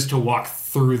chooses to walk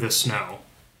through the snow.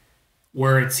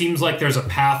 Where it seems like there's a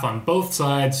path on both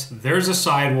sides, there's a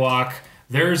sidewalk,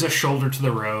 there's a shoulder to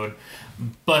the road.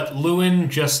 But Lewin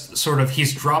just sort of,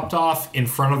 he's dropped off in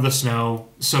front of the snow,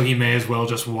 so he may as well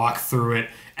just walk through it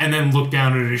and then look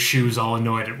down at his shoes all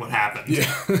annoyed at what happened.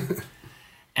 Yeah.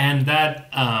 And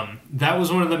that was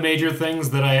one of the major things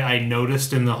that I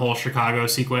noticed in the whole Chicago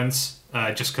sequence,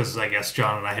 just because I guess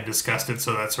John and I had discussed it,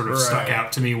 so that sort of stuck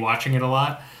out to me watching it a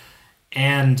lot.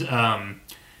 And I'm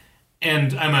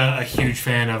a huge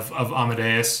fan of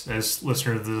Amadeus, as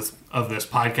listeners of this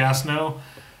podcast know.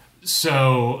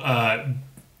 So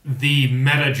the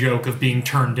meta joke of being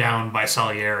turned down by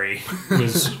Salieri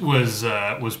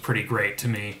was pretty great to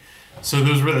me. So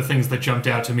those were the things that jumped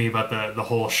out to me about the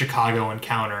whole Chicago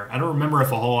encounter. I don't remember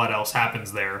if a whole lot else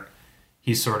happens there.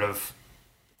 He's sort of,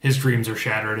 his dreams are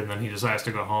shattered and then he decides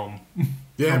to go home.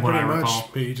 Yeah, pretty much.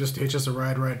 He just hitches a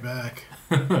ride right back.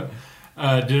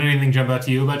 Did anything jump out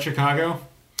to you about Chicago?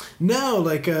 No,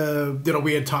 like, you know,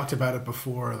 we had talked about it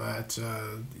before that,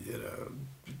 you know,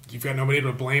 you've got nobody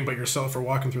to blame but yourself for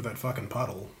walking through that fucking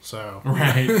puddle. So.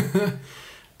 Right.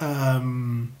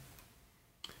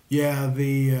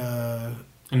 Yeah,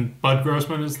 and Bud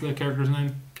Grossman is the character's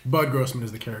name? Bud Grossman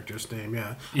is the character's name,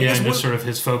 yeah. Yeah, and just sort of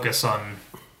his focus on,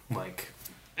 like,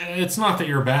 it's not that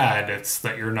you're bad, it's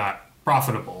that you're not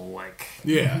profitable. Like,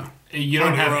 yeah. You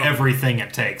don't have everything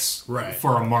it takes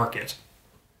for a market.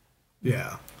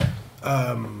 Yeah.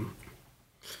 I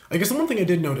guess the one thing I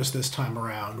did notice this time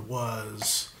around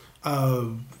was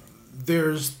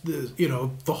there's the, you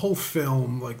know, the whole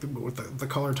film, like with the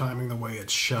color timing, the way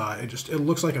it's shot, it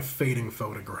looks like a fading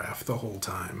photograph the whole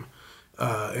time,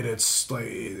 and it's like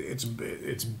it's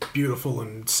beautiful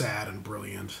and sad and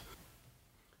brilliant.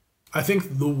 I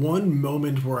think the one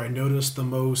moment where I noticed the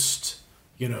most,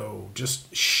 you know,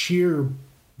 just sheer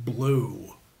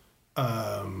blue,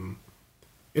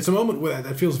 it's a moment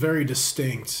that feels very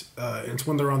distinct. It's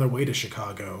when they're on their way to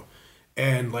Chicago.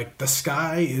 And, like, the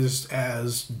sky is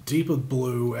as deep a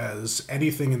blue as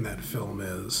anything in that film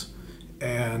is.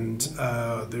 And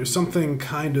there's something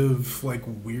kind of, like,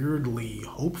 weirdly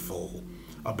hopeful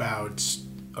about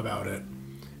it.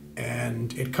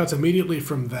 And it cuts immediately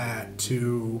from that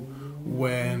to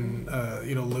when,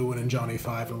 you know, Lewin and Johnny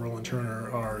Five and Roland Turner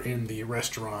are in the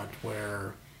restaurant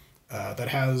where that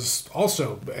has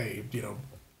also a, you know,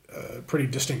 pretty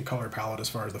distinct color palette as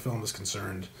far as the film is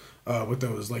concerned, with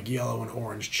those like yellow and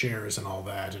orange chairs and all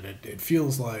that, and it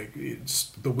feels like it's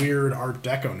the weird Art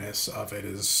Deco-ness of it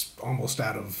is almost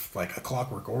out of like A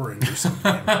Clockwork Orange or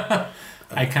something.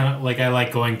 I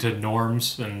like going to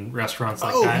Norms and restaurants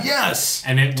like that. Oh yes,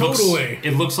 and it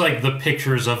looks like the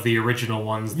pictures of the original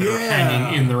ones that are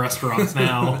hanging in the restaurants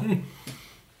now.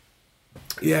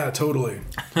 Yeah, totally.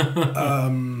 But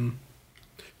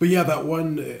yeah, that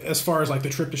one, as far as like the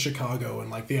trip to Chicago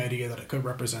and like the idea that it could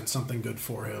represent something good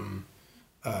for him,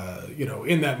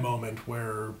 in that moment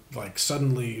where like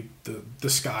suddenly the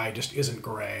sky just isn't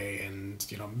gray, and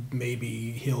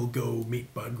maybe he'll go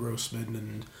meet Bud Grossman,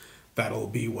 and that'll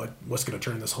be what's going to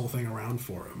turn this whole thing around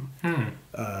for him.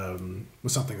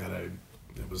 Was something that it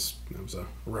was a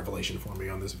revelation for me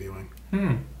on this viewing.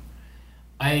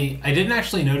 I didn't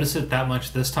actually notice it that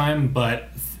much this time, but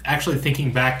actually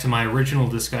thinking back to my original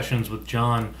discussions with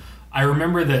John, I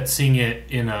remember that seeing it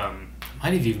in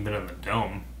might have even been in the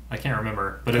Dome. I can't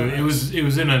remember, but it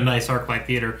was in a nice ArcLight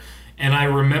theater, and I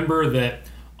remember that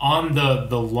on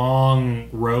the long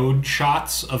road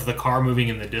shots of the car moving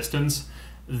in the distance,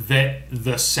 that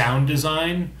the sound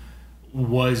design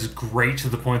was great to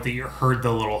the point that you heard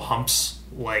the little humps,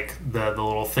 like the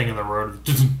little thing in the road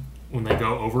when they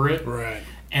go over it. Right.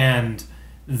 And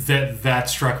that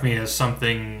struck me as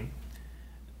something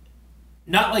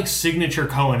not like signature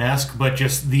Coen-esque, but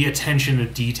just the attention to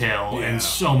detail and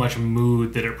so much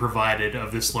mood that it provided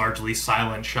of this largely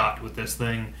silent shot with this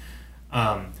thing.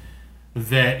 When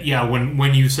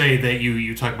you say that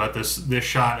you talk about this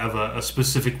shot of a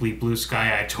specifically blue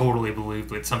sky, I totally believe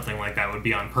that something like that would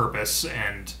be on purpose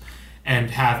and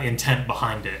have intent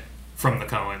behind it from the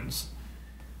Coens.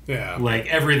 Yeah. Like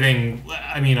everything,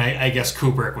 I mean, I guess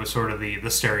Kubrick was sort of the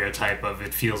stereotype of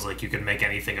it feels like you can make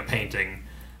anything a painting.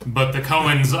 But the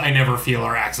Coens, I never feel,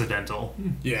 are accidental.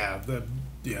 Yeah,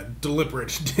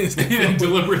 deliberate.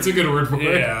 Deliberate's a good word for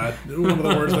it. Yeah, one of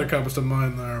the words that comes to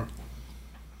mind there.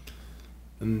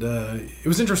 And it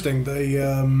was interesting.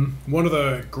 One of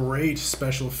the great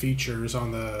special features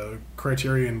on the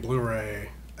Criterion Blu-ray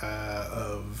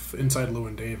of Inside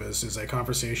Llewyn Davis is a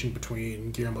conversation between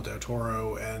Guillermo del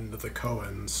Toro and the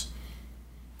Coens.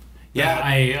 Yeah,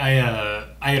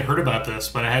 I had heard about this,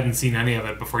 but I hadn't seen any of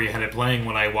it before you had it playing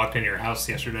when I walked into your house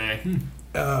yesterday.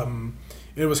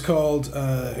 It was called,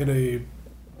 in a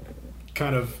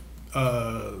kind of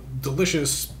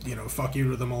delicious, fuck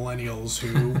you to the millennials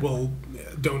who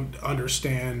don't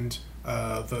understand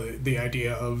the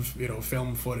idea of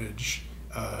film footage,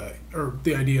 or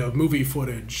the idea of movie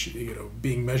footage,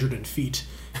 being measured in feet.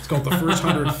 It's called The First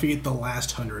 100 Feet, The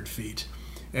Last 100 Feet,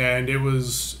 and it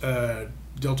was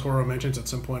Del Toro mentions at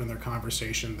some point in their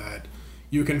conversation that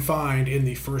you can find in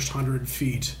the first 100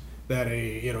 feet that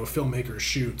a filmmaker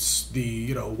shoots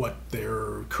the what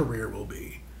their career will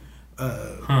be.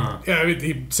 Yeah,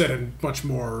 he said in much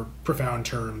more profound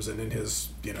terms and in his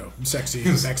sexy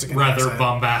Mexican rather accent.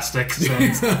 Bombastic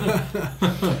sense.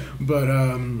 But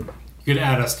you could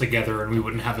add us together and we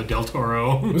wouldn't have a Del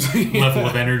Toro level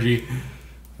of energy.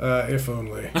 If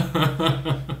only.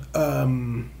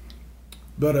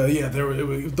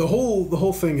 The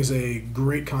whole thing is a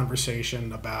great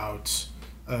conversation about.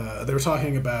 They were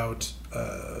talking about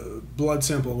Blood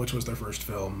Simple, which was their first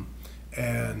film,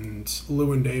 and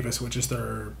Llewyn Davis, which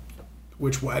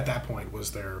at that point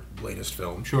was their latest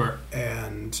film. Sure.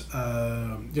 And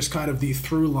just kind of the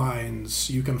through lines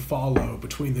you can follow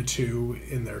between the two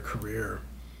in their career,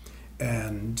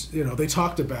 and they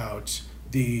talked about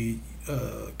the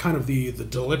kind of the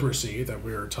deliberacy that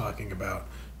we were talking about.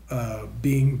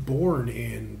 Being born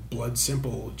in Blood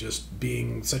Simple, just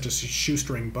being such a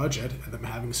shoestring budget and them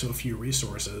having so few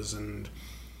resources. And,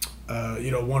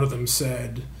 one of them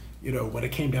said, when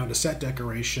it came down to set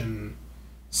decoration,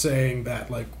 saying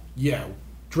that,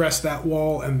 dress that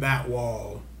wall and that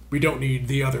wall. We don't need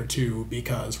the other two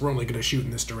because we're only going to shoot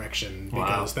in this direction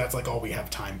because that's, all we have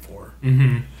time for.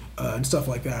 Mm-hmm. And stuff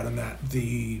like that. And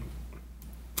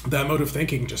that mode of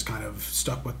thinking just kind of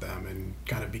stuck with them and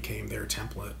kind of became their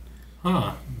template.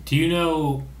 Huh. Do you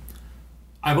know...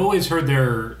 I've always heard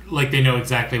they know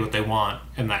exactly what they want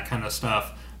and that kind of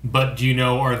stuff. But do you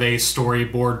know, are they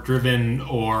storyboard driven,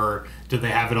 or do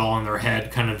they have it all in their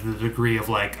head, kind of to the degree of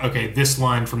okay, this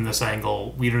line from this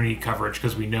angle, we don't need coverage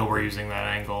because we know we're using that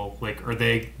angle. Are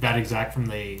they that exact from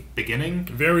the beginning?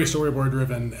 Very storyboard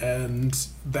driven, and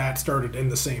that started in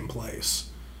the same place.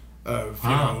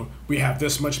 We have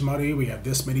this much money, we have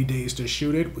this many days to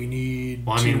shoot it, we need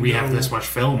we have this much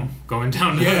film going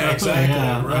down to exactly,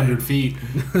 right. 100 feet.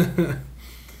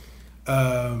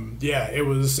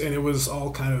 It was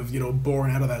all kind of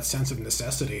born out of that sense of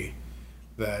necessity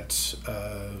that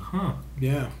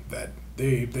that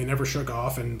they never shook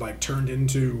off and turned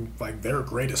into their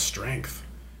greatest strength.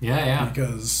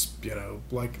 Because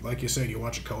like you said, you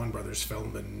watch a Coen Brothers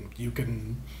film and you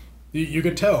can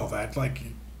tell that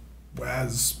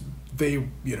as they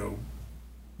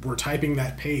were typing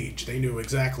that page, they knew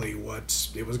exactly what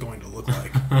it was going to look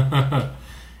like.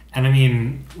 And I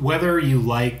mean, whether you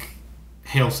like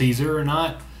Hail Caesar or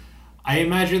not. I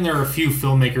imagine there are a few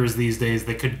filmmakers these days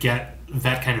that could get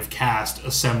that kind of cast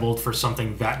assembled for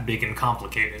something that big and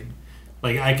complicated.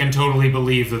 Like, I can totally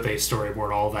believe that they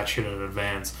storyboard all that shit in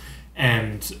advance.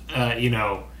 And,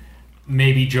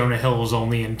 maybe Jonah Hill was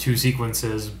only in 2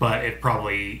 sequences, but it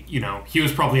probably, he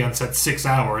was probably on set 6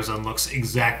 hours and looks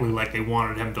exactly like they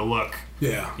wanted him to look.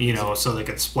 Yeah. So they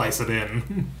could splice it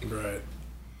in. Right.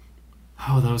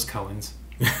 Oh, those Coens.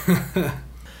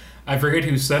 I forget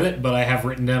who said it, but I have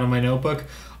written down in my notebook,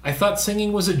 I thought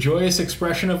singing was a joyous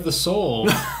expression of the soul.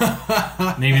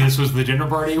 Maybe this was the dinner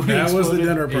party. That was the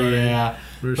dinner party. Yeah.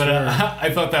 For but sure. I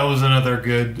thought that was another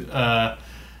good...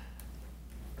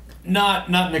 Not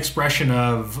an expression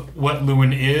of what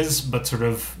Lewin is, but sort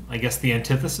of, I guess, the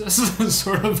antithesis.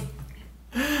 Sort of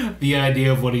the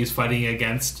idea of what he's fighting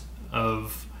against.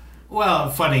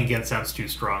 Fighting against sounds too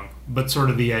strong, but sort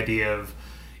of the idea of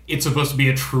it's supposed to be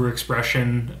a true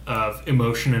expression of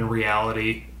emotion and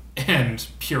reality, and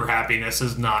pure happiness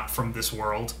is not from this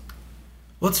world.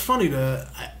 Well, it's funny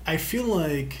I feel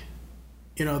like,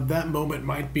 that moment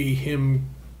might be him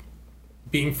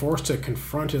being forced to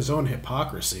confront his own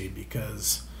hypocrisy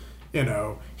because,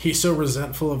 he's so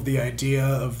resentful of the idea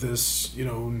of this,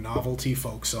 novelty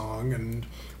folk song, and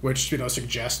which,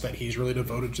 suggests that he's really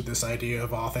devoted to this idea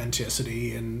of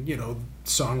authenticity and,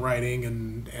 songwriting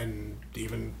and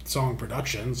even song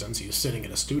production since he's sitting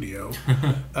in a studio.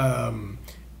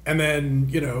 And then,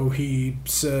 he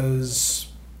says,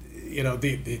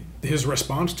 his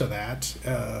response to that,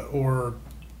 or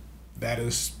that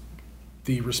is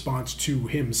the response to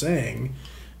him saying,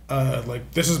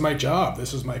 this is my job,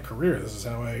 this is my career, this is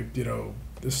how I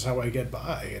get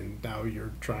by, and now you're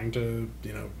trying to,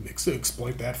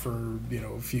 exploit that for,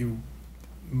 a few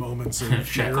moments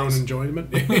of your own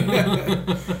enjoyment.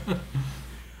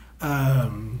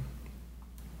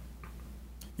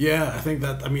 Yeah, I think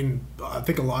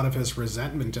a lot of his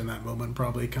resentment in that moment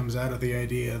probably comes out of the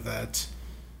idea that,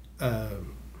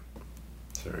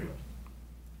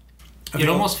 It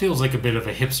almost feels like a bit of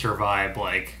a hipster vibe,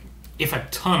 like, if a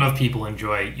ton of people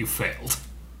enjoy it, you failed.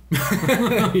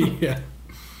 Yeah.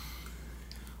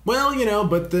 Well,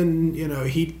 but then,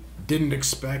 he didn't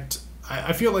expect...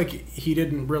 I feel like he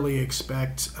didn't really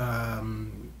expect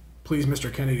Please Mr.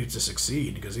 Kennedy to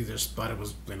succeed, because he just thought it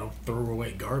was,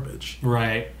 throwaway garbage.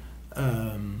 Right.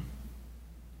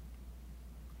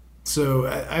 So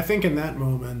I think in that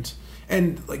moment...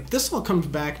 And, this all comes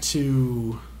back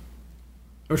to...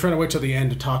 I was trying to wait till the end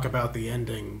to talk about the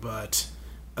ending, but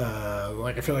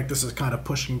I feel like this is kind of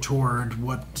pushing toward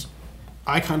what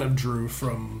I kind of drew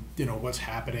from what's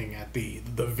happening at the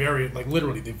very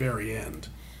literally the very end,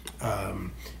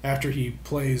 after he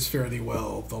plays Fare Thee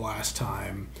Well the last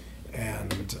time,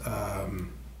 and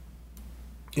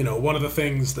one of the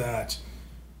things that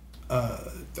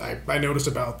I noticed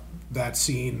about that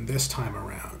scene this time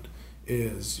around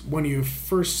is when you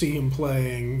first see him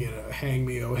playing, Hang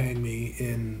Me, Oh Hang Me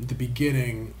in the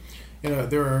beginning,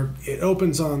 it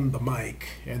opens on the mic,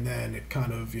 and then it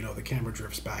kind of, the camera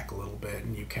drifts back a little bit,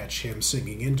 and you catch him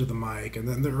singing into the mic, and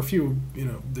then there are a few,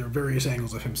 there are various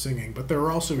angles of him singing, but there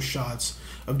are also shots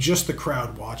of just the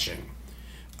crowd watching.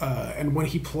 And when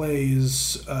he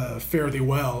plays Fare Thee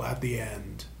Well at the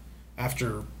end,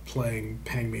 after playing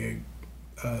Hang Me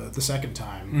the second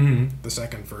time, the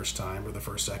first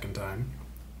second time.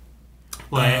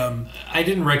 Well, I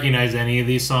didn't recognize any of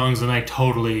these songs, and I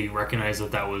totally recognize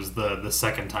that was the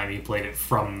second time he played it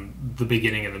from the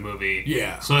beginning of the movie.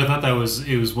 Yeah. So I thought it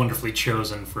was wonderfully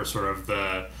chosen for sort of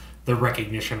the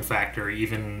recognition factor,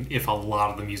 even if a lot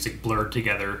of the music blurred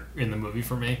together in the movie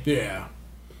for me. Yeah.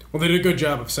 Well, they did a good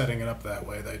job of setting it up that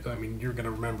way. You're going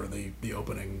to remember the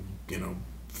opening,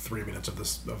 3 minutes of the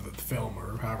film,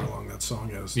 or however long that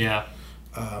song is. Yeah.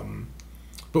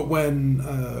 But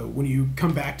when you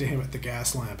come back to him at the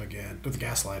gaslight again,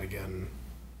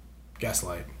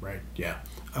 right? Yeah.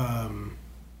 I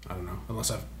don't know, unless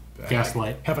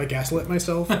Gaslight. Have I gaslit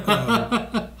myself?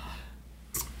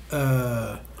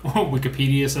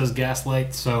 Wikipedia says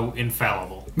gaslight, so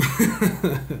infallible.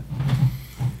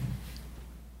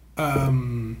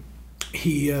 The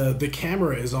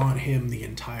camera is on him the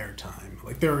entire time.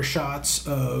 There are shots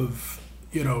of,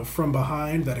 from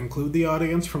behind that include the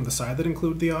audience, from the side that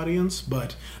include the audience,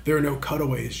 but there are no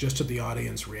cutaways, just to the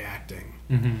audience reacting.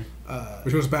 Mm-hmm.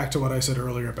 Which goes back to what I said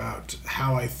earlier about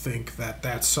how I think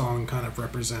that song kind of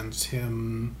represents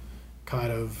him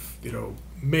kind of,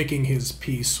 making his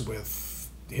peace with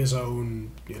his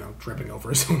own, tripping over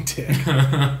his own dick.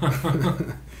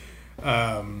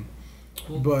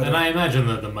 But and I imagine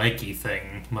that the Mikey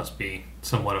thing must be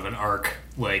somewhat of an arc.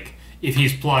 Like, if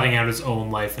he's plotting out his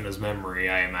own life in his memory,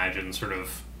 I imagine sort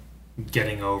of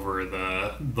getting over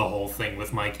the whole thing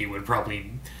with Mikey would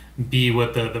probably be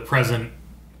what the present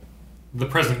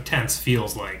tense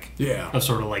feels like. Yeah. Of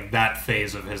sort of like that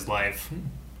phase of his life.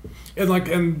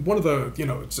 And one of the,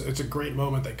 it's a great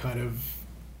moment that kind of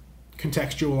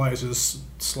contextualizes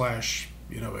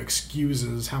 /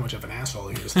 excuses how much of an asshole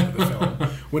he is through the film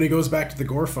when he goes back to the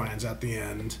Gorfines at the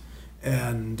end.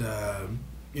 And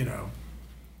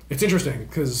it's interesting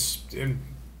because in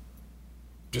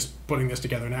just putting this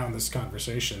together now in this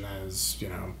conversation, as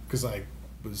because I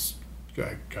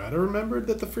kind of remembered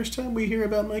that the first time we hear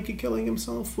about Mikey killing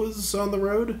himself was on the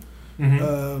road,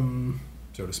 so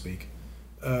to speak.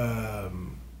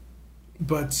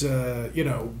 But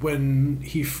when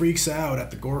he freaks out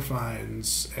at the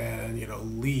Gorfines and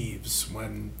leaves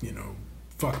when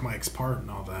fuck Mike's part and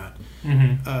all that,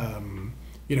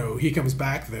 he comes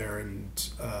back there and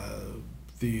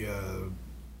the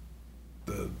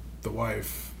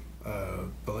wife,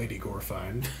 the lady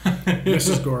Gorfine,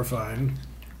 Mrs. Gorfine.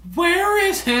 Where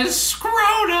is his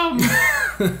scrotum?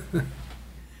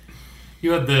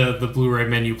 You had the Blu-ray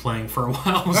menu playing for a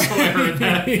while, so I heard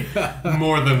that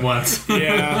more than once.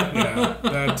 Yeah.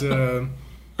 That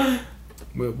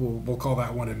we'll call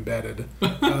that one embedded.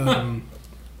 But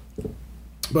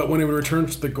when it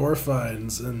returns to the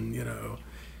Gorfines, and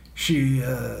she,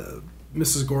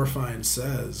 Mrs. Gorfine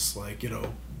says,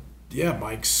 yeah,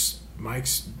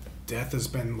 Mike's death has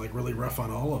been really rough on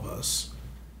all of us,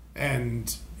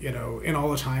 and in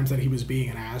all the times that he was being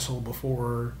an asshole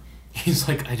before. He's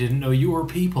like, I didn't know you were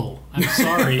people. I'm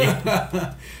sorry.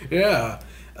 Yeah.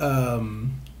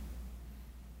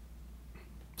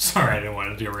 Sorry, I didn't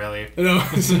want to derail you. No.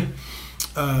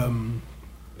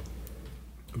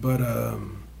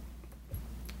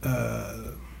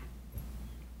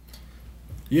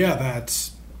 Yeah,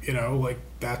 that's,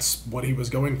 that's what he was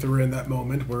going through in that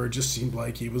moment where it just seemed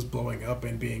like he was blowing up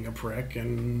and being a prick,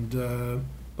 and,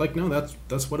 no,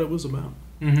 that's what it was about.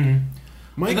 Mm-hmm.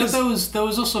 That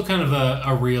was also kind of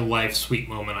a real life sweet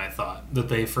moment, I thought, that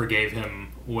they forgave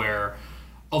him, where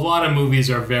a lot of movies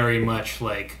are very much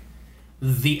like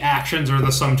the actions are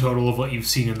the sum total of what you've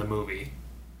seen in the movie.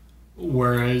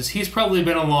 Whereas he's probably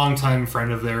been a long-time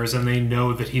friend of theirs, and they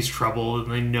know that he's troubled,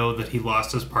 and they know that he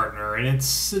lost his partner, and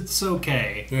it's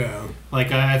okay. Yeah.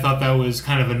 I thought that was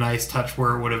kind of a nice touch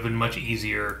where it would have been much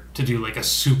easier to do a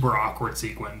super awkward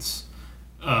sequence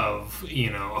of, we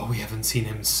haven't seen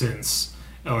him since.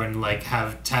 Or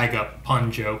have tag up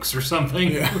pun jokes or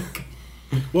something. Yeah.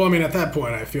 Well, at that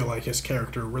point, I feel like his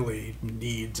character really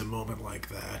needs a moment like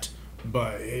that.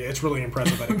 But it's really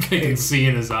impressive that I can see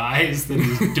in his eyes that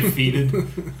he's defeated.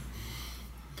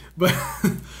 But,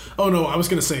 oh no, I was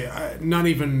going to say, not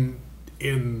even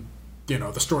in,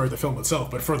 the story of the film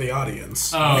itself, but for the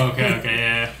audience. Oh, okay,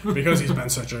 yeah. Because he's been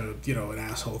such a, an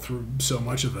asshole through so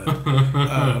much of it.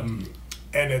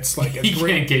 And it's he great.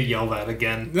 Can't get yelled at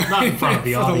again, not in front of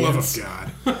the audience. For the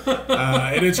love of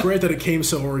God. And it's great that it came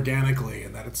so organically,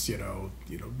 and that it's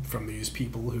from these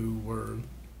people who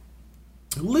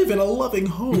live in a loving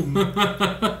home.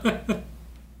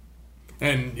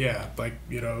 And yeah,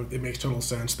 it makes total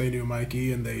sense. They knew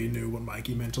Mikey, and they knew what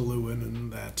Mikey meant to Lewin,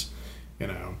 and that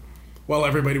while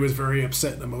everybody was very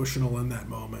upset and emotional in that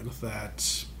moment,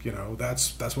 that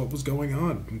that's what was going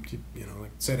on. Like I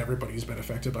said, everybody's been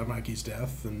affected by Mikey's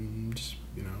death, and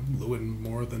Lewin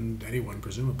more than anyone,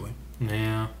 presumably.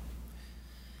 Yeah.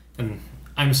 And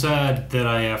I'm sad that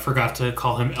I forgot to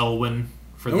call him Elwin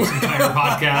for this entire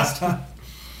podcast.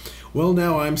 Well,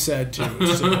 now I'm sad too,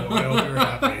 so I hope you're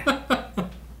happy.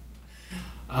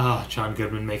 John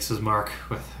Goodman makes his mark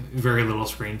with very little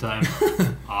screen time.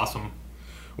 Awesome.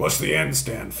 What's the N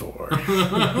stand for?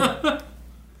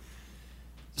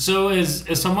 So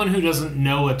as someone who doesn't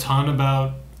know a ton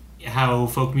about how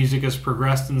folk music has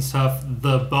progressed and stuff,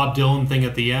 the Bob Dylan thing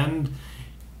at the end,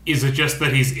 is it just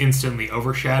that he's instantly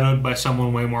overshadowed by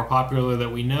someone way more popular that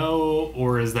we know,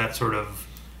 or is that sort of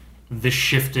the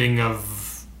shifting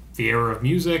of the era of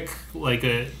music?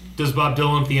 Does Bob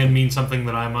Dylan at the end mean something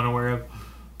that I'm unaware of?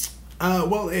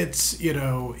 Well, it's, it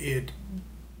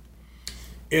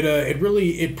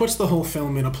really puts the whole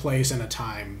film in a place and a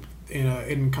time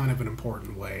in kind of an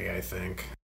important way, I think.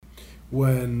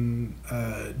 When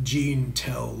Gene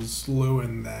tells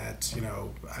Lewin that,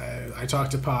 I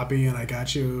talked to Poppy and I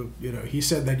got you, he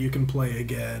said that you can play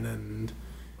again,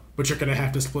 but you're going to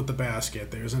have to split the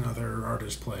basket. There's another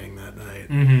artist playing that night.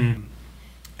 Mm-hmm.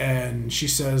 And she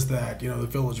says that, the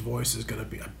Village Voice is going to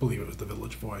be, I believe it was the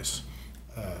Village Voice,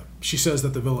 she says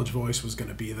that the Village Voice was going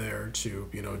to be there to,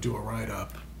 do a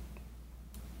write-up.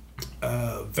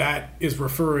 That is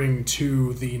referring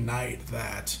to the night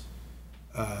that,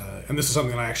 and this is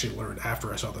something that I actually learned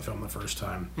after I saw the film the first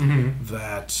time,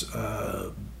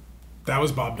 that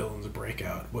was Bob Dylan's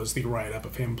breakout, was the write-up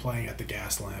of him playing at the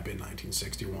Gaslamp in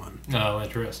 1961. Oh,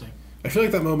 interesting. I feel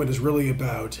like that moment is really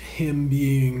about him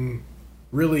being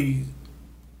really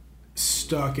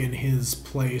stuck in his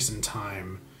place and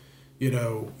time.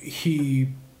 He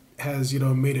has,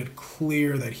 made it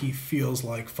clear that he feels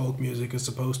like folk music is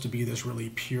supposed to be this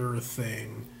really pure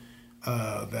thing,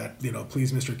 that,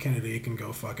 please, Mr. Kennedy can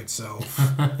go fuck itself,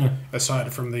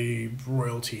 aside from the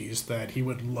royalties that he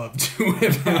would love to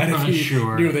have had if he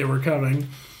knew they were coming.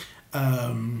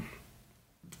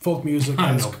 Folk music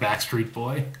I has... know, Backstreet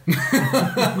Boy.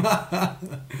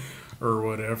 or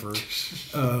whatever.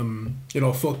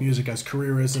 Folk music as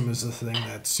careerism is the thing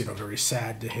that's, very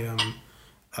sad to him.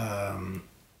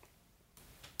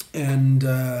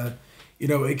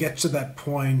 It gets to that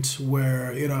point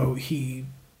where, he,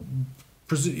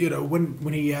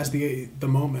 when he has the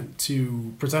moment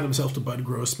to present himself to Bud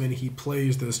Grossman, he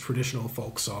plays this traditional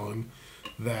folk song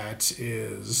that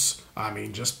is,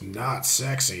 just not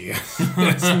sexy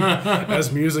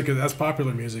as music, as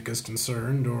popular music is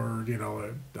concerned, or, I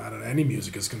don't know, any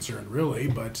music is concerned really,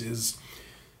 but is,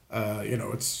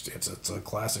 it's a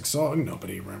classic song.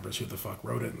 Nobody remembers who the fuck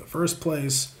wrote it in the first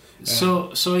place.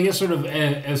 So I guess sort of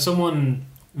as someone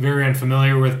very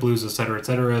unfamiliar with blues, et cetera,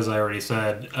 as I already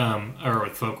said, or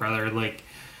with folk rather, like,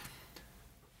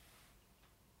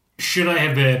 should I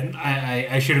have been,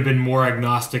 I should have been more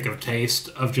agnostic of taste,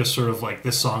 of just sort of like,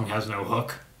 this song has no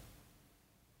hook.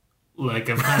 Like,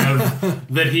 of kind of,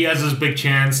 that he has this big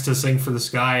chance to sing for the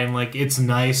sky, and like, it's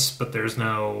nice, but there's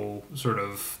no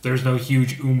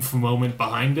huge oomph moment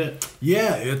behind it.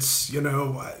 Yeah, it's,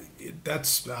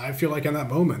 that's, I feel like in that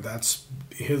moment, that's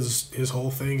his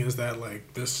whole thing is that,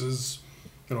 like, this is,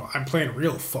 I'm playing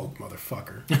real folk,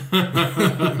 motherfucker.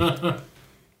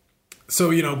 So,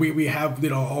 we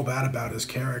have, all that about his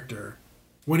character.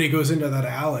 When he goes into that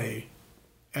alley,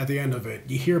 at the end of it,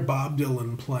 you hear Bob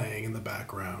Dylan playing in the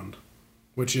background,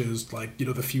 which is, like,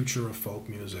 the future of folk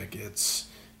music. It's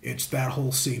that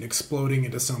whole scene exploding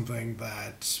into something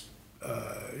that,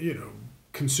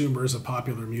 consumers of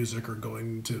popular music are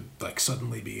going to, like,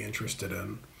 suddenly be interested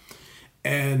in.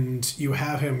 And you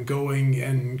have him going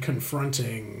and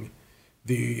confronting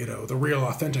the real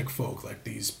authentic folk, like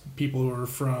these people who are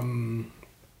from,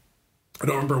 I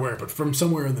don't remember where, but from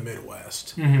somewhere in the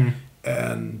Midwest. Mm-hmm.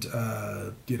 And,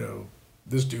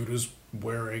 this dude is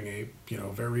wearing a,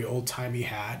 very old-timey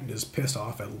hat and is pissed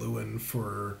off at Lewin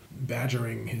for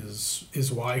badgering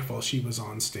his wife while she was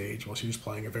on stage, while she was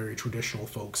playing a very traditional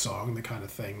folk song, the kind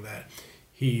of thing that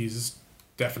he's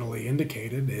definitely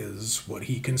indicated is what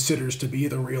he considers to be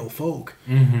the real folk.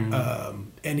 Mm-hmm.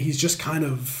 And he's just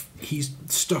he's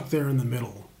stuck there in the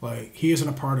middle. Like, he isn't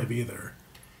a part of either.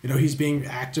 He's being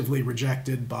actively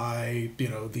rejected by,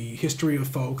 the history of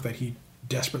folk that he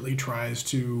desperately tries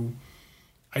to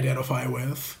identify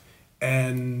with.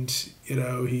 And,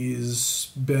 he's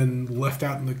been left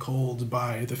out in the cold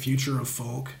by the future of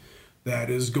folk that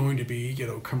is going to be,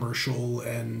 commercial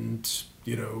and,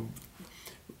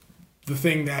 the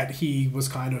thing that he was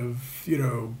kind of,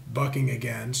 bucking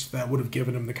against that would have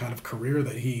given him the kind of career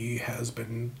that he has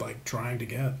been, like, trying to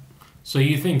get. So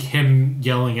you think him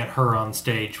yelling at her on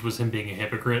stage was him being a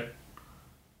hypocrite?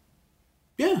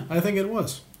 Yeah, I think it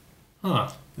was. Huh.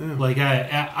 Yeah. Like,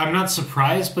 I'm not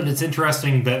surprised, but it's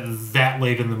interesting that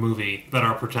late in the movie that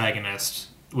our protagonist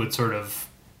would sort of,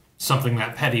 something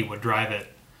that petty would drive it.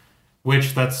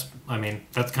 Which that's kind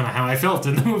of how I felt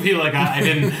in the movie. Like, I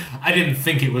didn't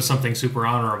think it was something super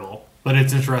honorable, but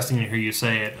it's interesting to hear you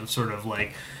say it, of sort of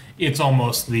like, it's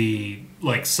almost the,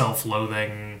 like,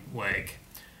 self-loathing, like,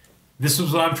 this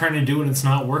is what I'm trying to do and it's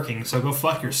not working, so go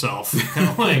fuck yourself. Kind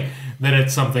of like, that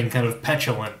it's something kind of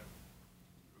petulant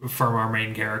from our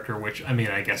main character, which,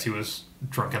 I guess he was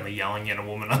drunkenly yelling at a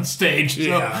woman on stage, so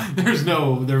yeah. There's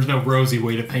no rosy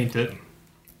way to paint it.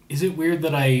 Is it weird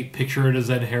that I picture it as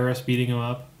Ed Harris beating him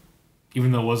up?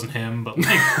 Even though it wasn't him, but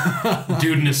like,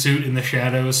 dude in a suit in the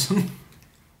shadows.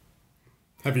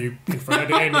 Have you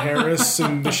confronted Ed Harris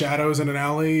in the shadows in an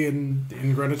alley in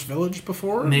Greenwich Village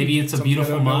before? Maybe it's something a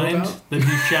beautiful mind that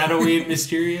he's shadowy and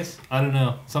mysterious. I don't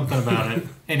know. Something about it.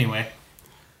 Anyway.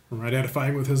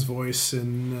 Identifying with his voice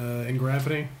in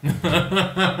Gravity.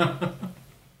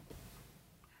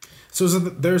 So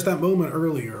there's that moment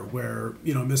earlier where,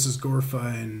 Mrs.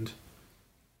 Gorfind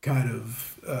kind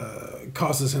of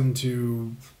causes him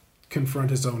to confront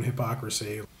his own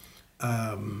hypocrisy.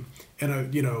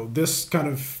 This kind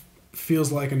of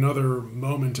feels like another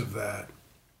moment of that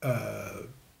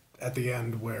at the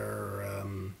end where.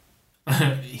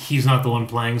 He's not the one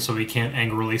playing, so he can't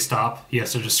angrily stop. He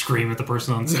has to just scream at the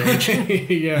person on stage.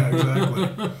 Yeah,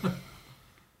 exactly.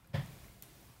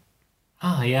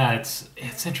 Yeah, it's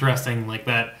interesting like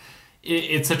that.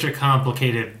 It's such a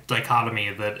complicated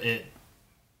dichotomy that it.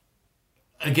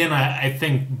 Again, I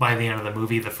think by the end of the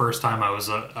movie, the first time I was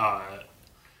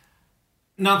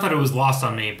not that it was lost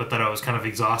on me, but that I was kind of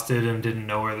exhausted and didn't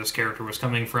know where this character was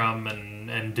coming from,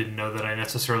 and didn't know that I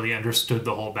necessarily understood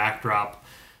the whole backdrop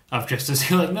of just to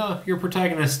see, like, no, your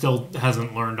protagonist still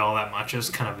hasn't learned all that much, is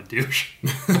kind of a douche.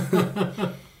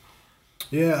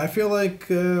 Yeah, I feel like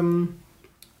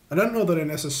I don't know that I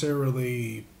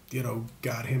necessarily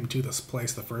got him to this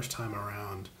place the first time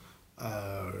around.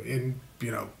 In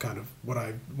kind of what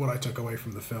I took away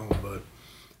from the film, but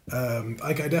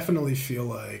I definitely feel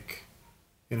like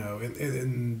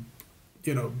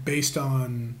based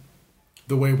on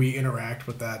the way we interact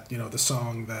with that, the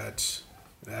song that,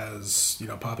 as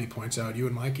Poppy points out, you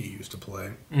and Mikey used to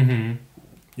play.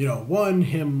 Mm-hmm. One,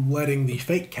 him letting the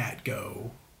fake cat go,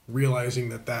 realizing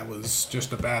that was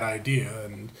just a bad idea,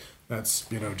 and that's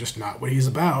just not what he's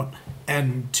about.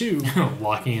 And two,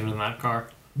 locking him in that car.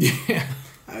 Yeah,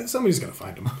 somebody's gonna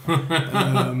find him.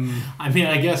 I mean,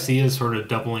 I guess he is sort of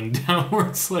doubling down where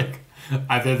it's like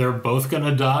either they're both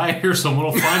gonna die or someone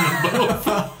will find them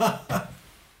both.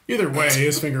 Either way,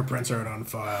 his fingerprints aren't on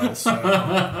file, so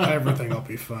everything will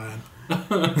be fine.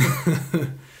 I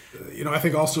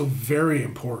think also very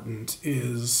important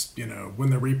is, when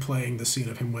they're replaying the scene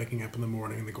of him waking up in the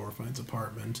morning in the Gorfine's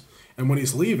apartment, and when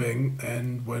he's leaving,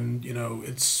 and when,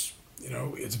 it's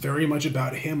very much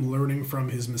about him learning from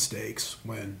his mistakes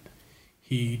when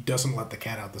he doesn't let the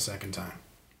cat out the second time.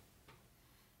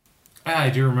 I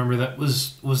do remember that.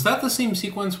 Was that the same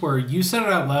sequence where you said it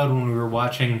out loud when we were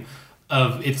watching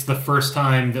of it's the first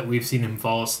time that we've seen him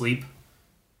fall asleep?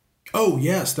 Oh,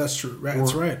 yes, that's true.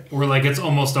 That's right. Or like it's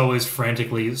almost always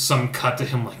frantically some cut to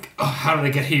him like, oh, how did I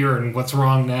get here and what's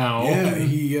wrong now? Yeah,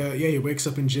 he wakes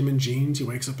up in gym and jeans. He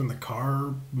wakes up in the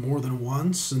car more than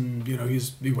once, and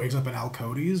he wakes up in Al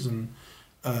Cody's, and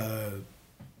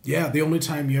the only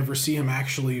time you ever see him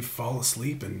actually fall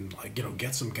asleep and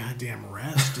get some goddamn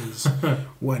rest is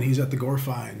when he's at the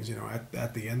Gorfines,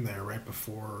 at the end there, right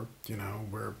before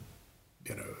where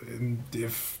and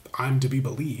if I'm to be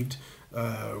believed,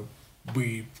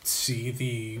 we see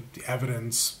the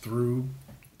evidence through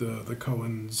the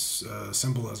Coen's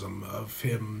symbolism of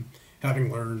him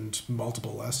having learned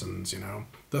multiple lessons.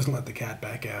 Doesn't let the cat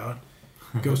back out,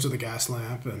 goes to the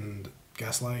gaslight.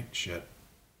 Shit,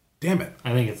 damn it!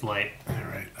 I think it's Light. All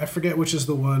right, I forget which is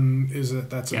the one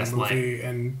that's in the movie, Light.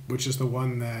 And which is the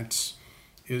one that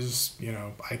is,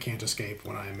 I can't escape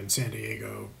when I'm in San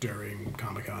Diego during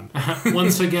Comic-Con.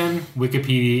 Once again,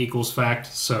 Wikipedia equals fact,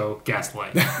 so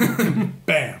Gaslight.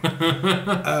 Bam!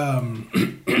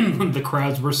 The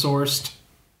crowds were sourced.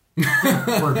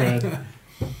 We're good.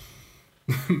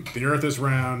 The Earth is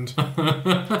round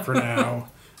for now.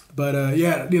 But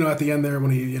at the end there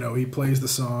when he plays the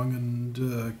song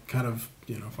and kind of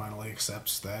finally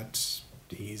accepts that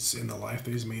he's in the life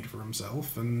that he's made for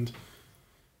himself, and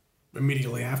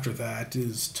immediately after that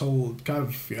is told, kind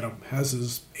of has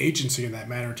his agency in that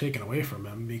matter taken away from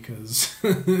him because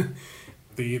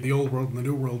the old world and the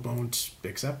new world won't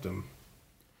accept him.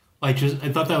 I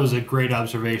thought that was a great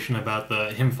observation about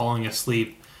him falling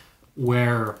asleep,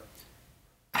 where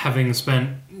having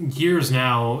spent years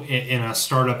now in a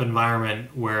startup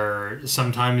environment where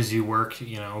sometimes you work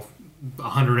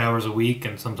 100 hours a week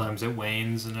and sometimes it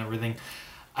wanes and everything,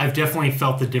 I've definitely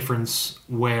felt the difference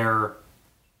where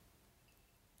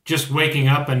just waking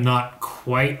up and not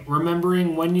quite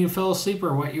remembering when you fell asleep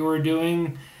or what you were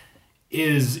doing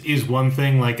is one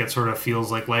thing. Like, it sort of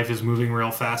feels like life is moving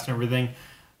real fast and everything.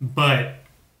 But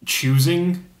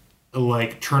choosing,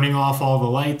 like turning off all the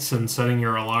lights and setting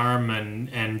your alarm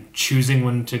and choosing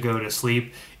when to go to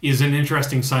sleep is an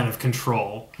interesting sign of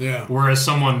control. Yeah. Whereas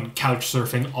someone couch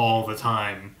surfing all the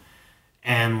time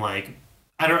and like,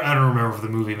 I don't remember if the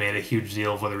movie made a huge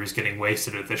deal of whether he's getting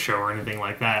wasted at the show or anything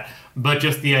like that, but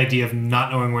just the idea of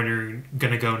not knowing where you're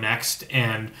going to go next,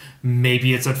 and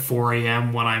maybe it's at 4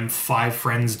 a.m. when I'm 5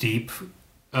 friends deep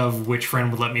of which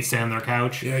friend would let me stay on their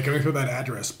couch. Yeah, going through that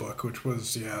address book, which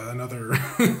was, another,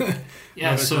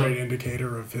 great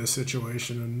indicator of his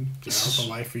situation and the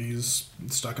life he's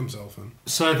stuck himself in.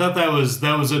 So I thought that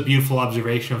was a beautiful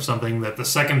observation of something that the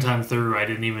second time through I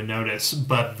didn't even notice,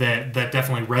 but that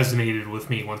definitely resonated with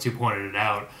me once you pointed it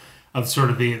out, of sort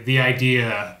of the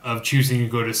idea of choosing to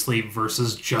go to sleep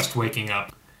versus just waking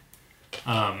up.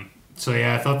 So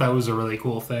yeah, I thought that was a really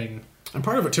cool thing. And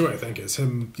part of it too, I think, is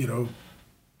him,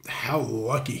 how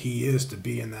lucky he is to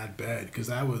be in that bed, because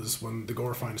that was when the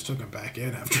Gorfines took him back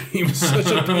in after he was such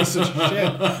a piece of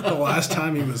shit the last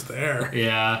time he was there.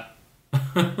 Yeah.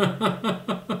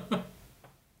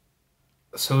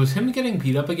 So is him getting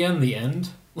beat up again the end?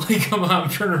 Like, I'm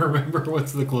trying to remember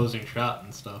what's the closing shot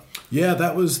and stuff. Yeah,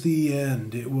 that was the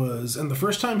end. It was, and the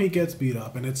first time he gets beat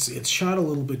up, and it's shot a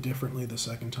little bit differently the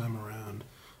second time around.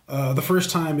 The first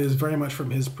time is very much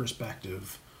from his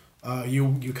perspective.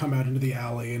 You come out into the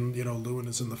alley, and Lewin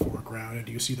is in the foreground, and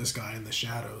you see this guy in the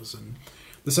shadows. And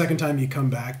the second time you come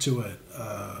back to it,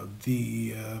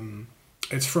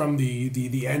 it's from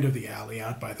the end of the alley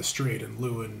out by the street, and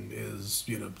Lewin is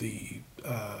the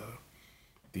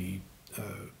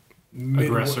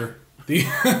aggressor.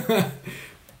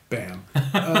 Bam.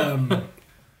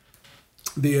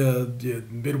 The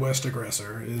Midwest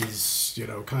aggressor is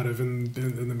kind of in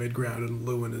the mid ground, and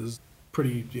Lewin is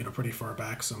pretty far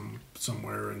back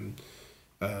somewhere, and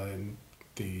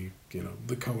the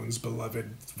Coens'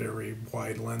 beloved very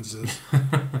wide lenses.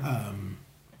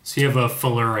 So you have a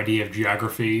fuller idea of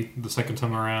geography the second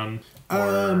time around?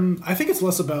 I think it's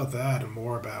less about that and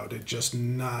more about it just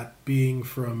not being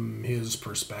from his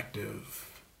perspective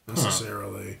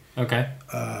necessarily. Huh. Okay.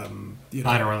 I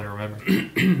don't really remember.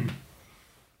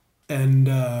 And,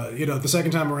 the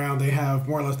second time around, they have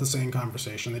more or less the same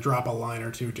conversation. They drop a line or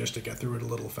two just to get through it a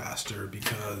little faster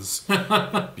because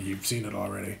you've seen it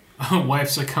already.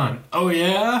 Wife's a cunt. Oh,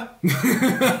 yeah?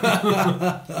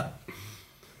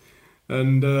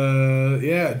 And,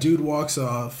 dude walks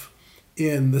off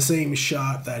in the same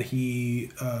shot that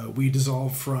we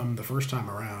dissolved from the first time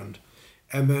around.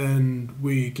 And then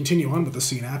we continue on with the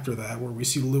scene after that where we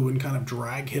see Lewin kind of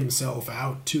drag himself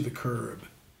out to the curb.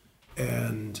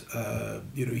 And,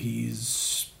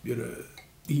 he's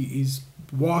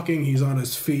walking, he's on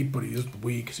his feet, but he is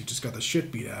weak because he just got the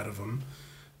shit beat out of him.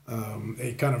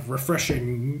 A kind of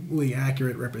refreshingly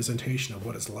accurate representation of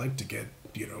what it's like to get,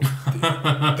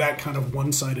 that kind of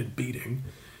one-sided beating.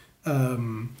 I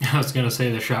was going to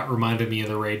say the shot reminded me of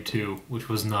The Raid 2, which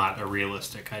was not a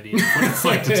realistic idea of what it's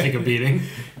like to take a beating.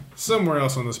 Somewhere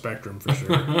else on the spectrum, for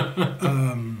sure.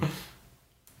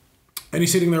 And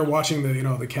he's sitting there watching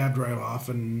the cab drive off,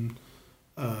 and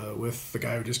with the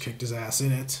guy who just kicked his ass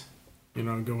in it,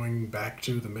 going back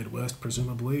to the Midwest,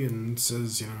 presumably, and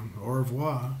says, au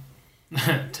revoir.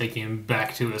 Taking him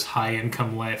back to his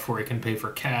high-income life where he can pay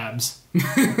for cabs.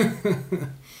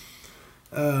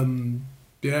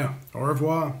 Yeah, au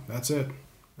revoir. That's it.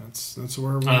 That's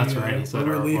where we, that's right.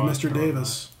 Where we leave Mr.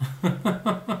 Davis.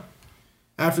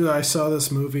 After I saw this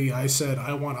movie, I said,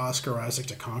 I want Oscar Isaac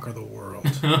to conquer the world.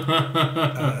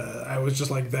 I was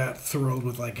just like that, thrilled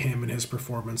with like him and his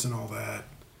performance and all that.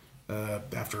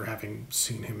 After having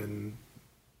seen him in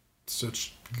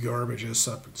such garbage as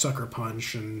Sucker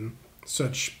Punch and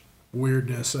such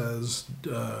weirdness as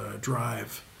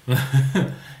Drive.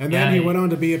 And then he went on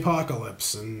to be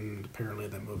Apocalypse, and apparently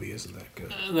that movie isn't that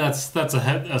good. That's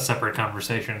a separate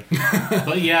conversation.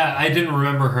 But yeah, I didn't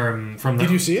remember him from the...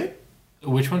 Did you see it?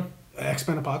 Which one?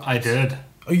 X-Men Apocalypse. I did.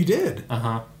 Oh, you did?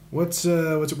 Uh-huh. What's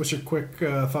your quick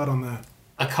thought on that?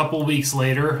 A couple weeks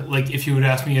later, like, if you would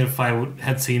ask me if I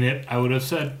had seen it, I would have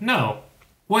said, no.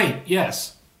 Wait,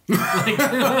 yes.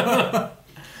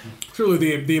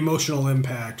 Truly, the emotional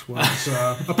impact was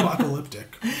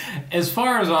apocalyptic. As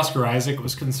far as Oscar Isaac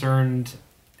was concerned,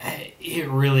 it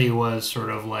really was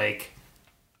sort of like...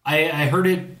 I heard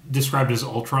it described as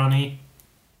Ultron-y,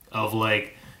 of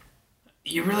like...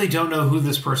 You really don't know who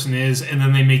this person is, and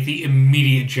then they make the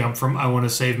immediate jump from I want to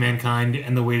save mankind,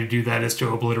 and the way to do that is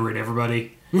to obliterate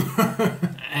everybody.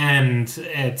 And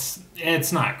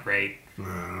it's not great.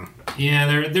 No.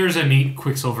 Yeah, there's a neat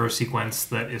Quicksilver sequence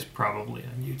that is probably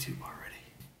on YouTube already.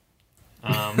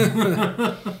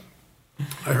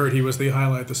 I heard he was the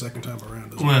highlight the second time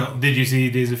around as well. Did you see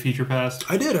Days of Future Past?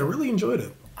 I did. I really enjoyed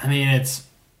it. I mean,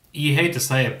 you hate to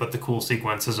say it, but the cool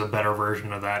sequence is a better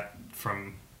version of that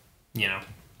from...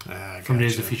 from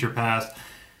Days of Future Past.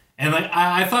 And like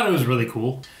I thought it was really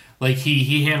cool. Like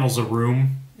he handles a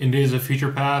room in Days of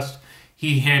Future Past.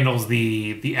 He handles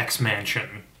the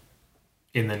X-Mansion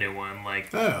in the new one. Like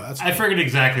that's cool. I forget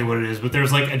exactly what it is, but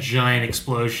there's like a giant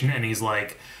explosion and he's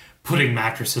like putting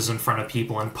mattresses in front of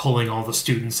people and pulling all the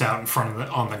students out in front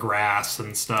of on the grass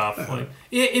and stuff. Like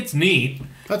it's neat.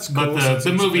 That's cool. But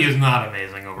the movie is not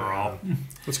amazing overall.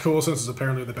 It's cool since it's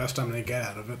apparently the best time they get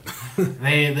out of it.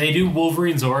 They do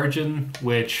Wolverine's origin,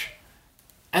 which,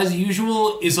 as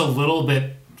usual, is a little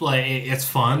bit like it's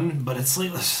fun, but it's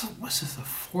like what's this the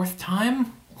fourth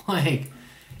time? Like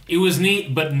It was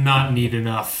neat, but not neat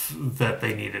enough that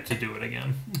they needed to do it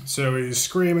again. So he's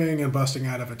screaming and busting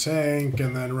out of a tank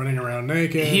and then running around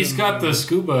naked. He's got the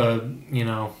scuba,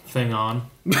 thing on.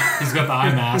 He's got the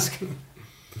eye mask.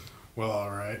 Well,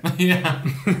 all right. Yeah.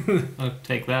 I'll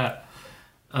take that.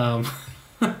 I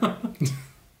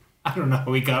don't know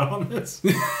how we got on this.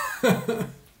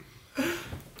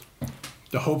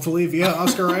 Hopefully via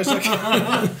Oscar Isaac.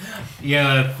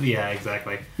 Yeah,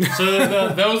 exactly. So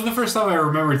that was the first time I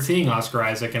remembered seeing Oscar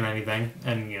Isaac in anything,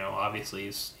 and obviously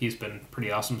he's been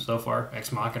pretty awesome so far.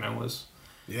 Ex Machina was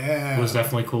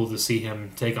definitely cool to see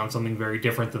him take on something very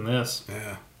different than this.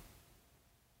 Yeah.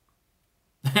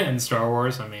 And Star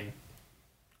Wars, I mean,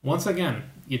 once again,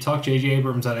 you talk J.J.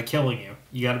 Abrams out of killing you.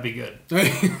 You got to be good.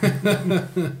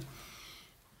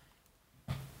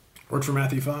 Worked for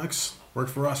Matthew Fox.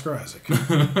 Worked for Oscar Isaac.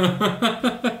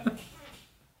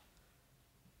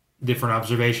 Different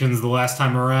observations the last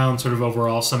time around, sort of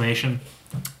overall summation?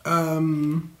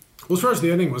 Well, as far as the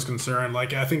ending was concerned,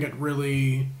 I think it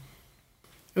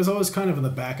was always kind of in the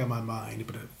back of my mind,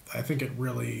 but I think it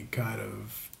really kind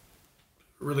of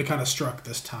struck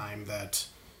this time that,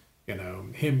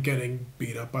 him getting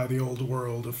beat up by the old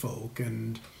world of folk,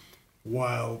 and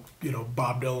while,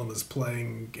 Bob Dylan is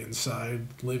playing inside,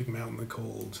 leaving him out in the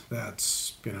cold,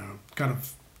 that's, kind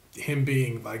of him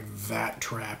being that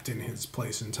trapped in his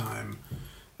place and time.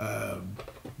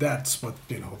 That's what,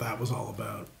 that was all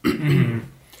about.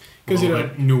 Because,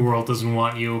 New World doesn't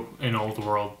want you in Old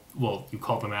World. Well, you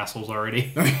called them assholes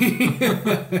already.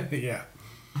 Yeah.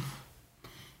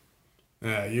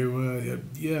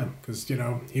 Yeah, because,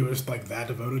 he was, that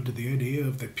devoted to the idea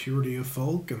of the purity of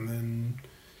folk, and then...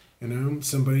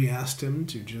 somebody asked him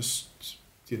to just,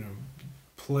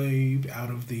 play out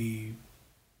of the...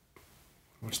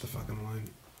 What's the fucking line?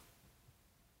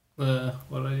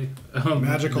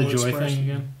 Magical the joy expression. thing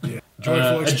again? Yeah.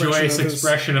 Joyful a joyous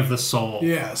expression of the soul.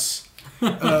 Yes.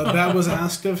 That was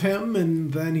asked of him,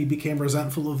 and then he became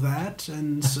resentful of that,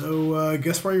 and so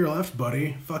guess where you're left,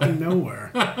 buddy? Fucking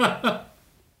nowhere.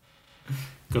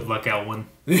 Good luck, Elwyn.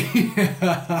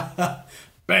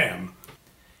 Bam.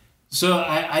 So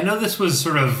I know this was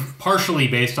sort of partially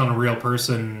based on a real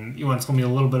person. You want to tell me a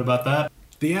little bit about that?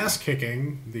 The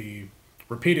ass-kicking, the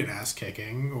repeated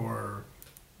ass-kicking, or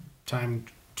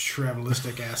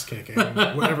time-travelistic ass-kicking,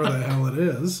 whatever the hell it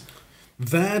is,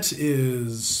 that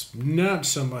is not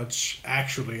so much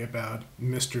actually about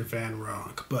Mr. Van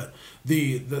Ronk, but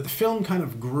the film kind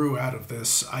of grew out of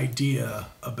this idea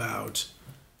about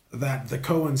that the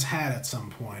Coens had at some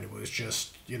point. It was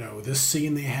just, this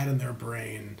scene they had in their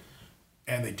brain,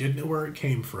 and they didn't know where it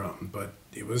came from, but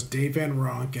it was Dave Van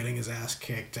Ronk getting his ass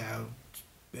kicked out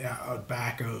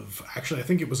back of... Actually, I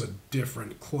think it was a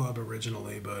different club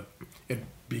originally, but it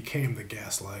became the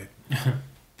Gaslight.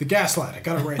 The Gaslight, I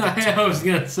got it right that time. I was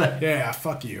going to say. Yeah,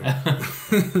 fuck you.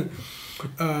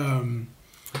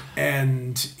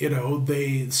 And,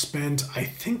 they spent, I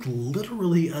think,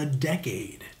 literally a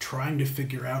decade trying to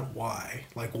figure out why.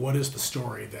 What is the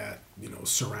story that,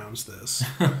 surrounds this?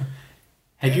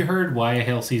 Had you heard why A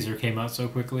Hail Caesar came out so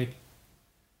quickly?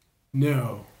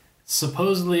 No.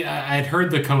 Supposedly, I'd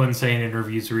heard the Coen say in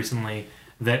interviews recently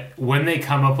that when they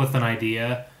come up with an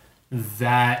idea,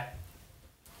 that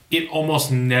it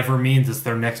almost never means it's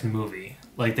their next movie.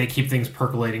 They keep things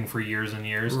percolating for years and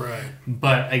years. Right.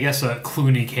 But I guess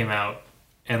Clooney came out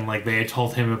and they had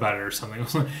told him about it or something.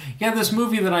 It was yeah, this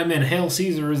movie that I'm in, Hail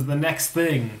Caesar, is the next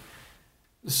thing.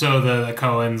 So the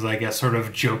Coens, I guess, sort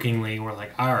of jokingly were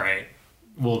like, all right,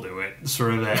 we'll do it.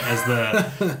 Sort of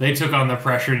as they took on the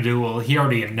pressure to do, well, he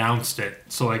already announced it,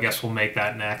 so I guess we'll make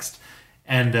that next.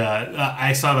 And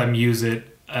I saw them use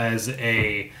it as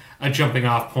a jumping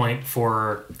off point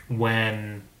for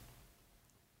when...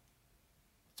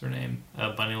 What's her name?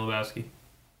 Bunny Lebowski.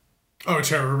 Oh,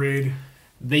 Tara Reid.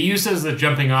 They used it as a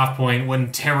jumping off point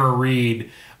when Tara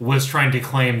Reid was trying to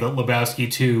claim that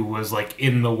Lebowski 2 was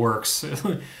in the works.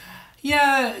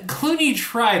 Yeah, Clooney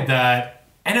tried that,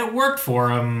 and it worked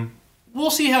for him. We'll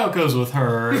see how it goes with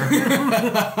her.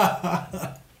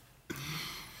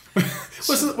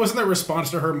 Wasn't the response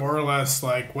to her more or less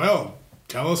well,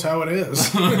 tell us how it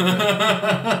is?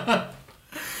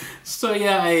 So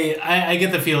yeah, I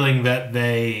get the feeling that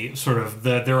they sort of,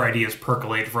 their ideas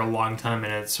percolate for a long time,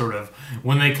 and it's sort of,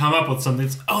 when they come up with something,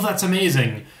 it's, oh, that's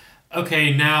amazing.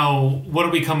 Okay, now, what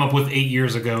did we come up with 8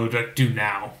 years ago to do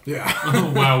now? Yeah.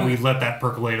 While we let that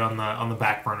percolate on the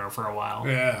back burner for a while.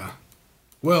 Yeah.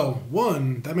 Well,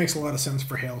 one, that makes a lot of sense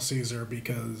for Hail Caesar,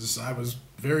 because I was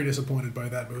very disappointed by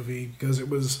that movie, because it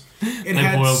was... They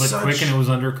boiled it quick and it was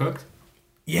undercooked?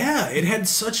 Yeah, it had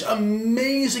such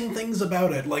amazing things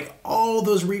about it. Like all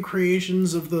those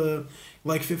recreations of the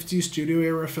like 50s studio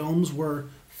era films were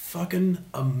fucking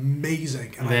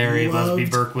amazing. And Very I loved,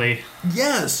 Busby Berkeley.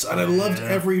 yes, and I loved Yeah.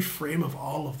 every frame of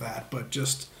all of that, but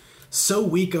just so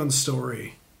weak on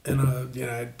story. And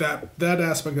that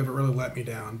aspect of it really let me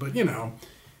down. But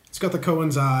it's got the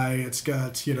Cohen's eye. It's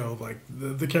got like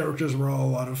the characters were all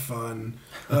a lot of fun.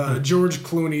 George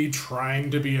Clooney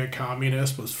trying to be a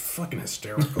communist was fucking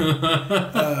hysterical.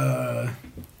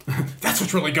 That's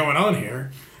what's really going on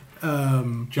here.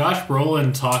 Josh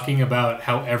Brolin talking about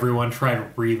how everyone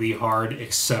tried really hard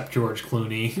except George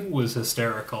Clooney was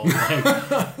hysterical. Like,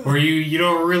 where you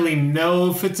don't really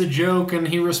know if it's a joke and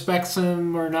he respects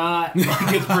him or not.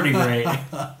 Like, it's pretty great.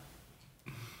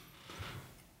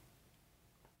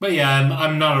 But yeah,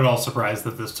 I'm not at all surprised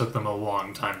that this took them a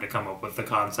long time to come up with the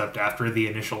concept after the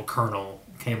initial kernel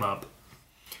came up.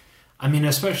 I mean,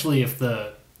 especially if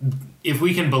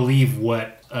we can believe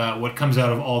what comes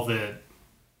out of all the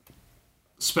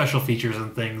special features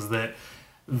and things, that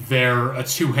they're a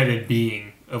two-headed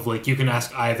being of like you can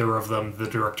ask either of them the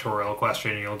directorial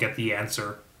question and you'll get the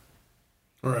answer.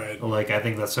 Right. Like, I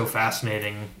think that's so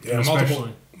fascinating. Yeah,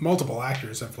 especially multiple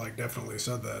actors have like definitely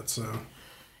said that. So.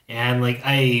 And like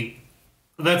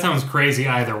that sounds crazy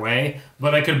either way,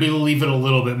 but I could believe it a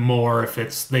little bit more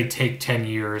if they take 10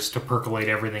 years to percolate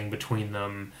everything between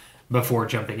them before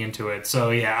jumping into it.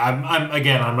 So yeah, I'm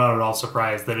not at all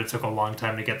surprised that it took a long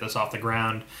time to get this off the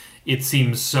ground. It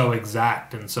seems so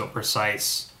exact and so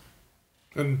precise.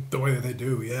 And the way that they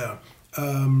do, yeah.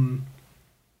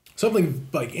 Something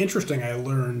like interesting I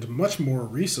learned much more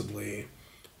recently,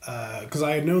 because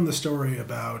I had known the story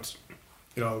about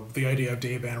the idea of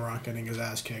Dave Van Ronk getting his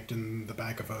ass kicked in the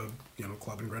back of a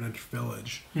club in Greenwich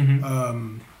Village.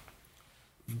 Mm-hmm.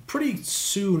 Pretty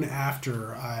soon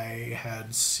after I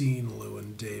had seen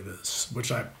Llewyn Davis,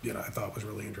 which I thought was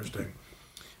really interesting.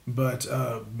 But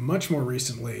much more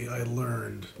recently, I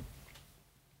learned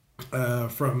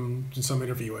from some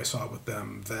interview I saw with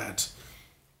them that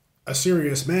A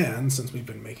Serious Man, since we've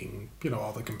been making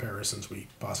all the comparisons we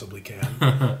possibly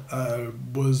can,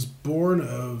 was born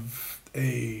of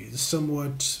a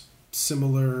somewhat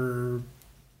similar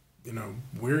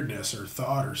weirdness or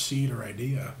thought or seed or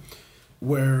idea,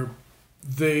 where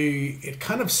it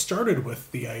kind of started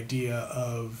with the idea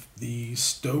of the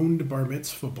stoned bar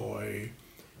mitzvah boy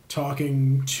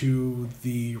talking to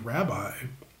the rabbi,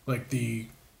 like the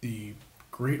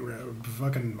great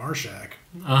fucking Marshak.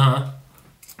 Uh-huh.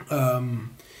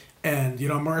 And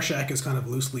Marshak is kind of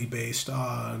loosely based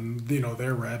on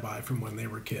their rabbi from when they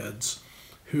were kids,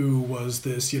 who was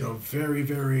this very,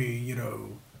 very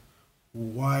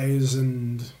wise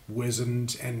and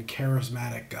wizened and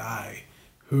charismatic guy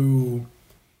who,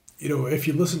 if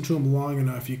you listen to him long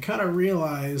enough, you kind of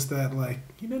realize that, like,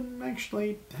 he didn't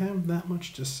actually have that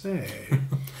much to say.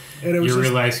 And you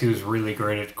realize he was really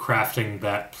great at crafting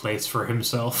that place for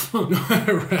himself.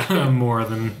 Right. More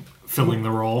than filling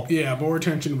the role. Yeah, more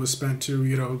attention was spent to,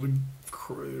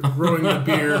 growing the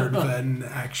beard than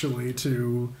actually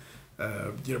to,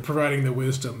 providing the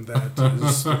wisdom that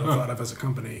is thought of as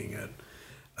accompanying it.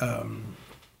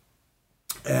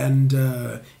 And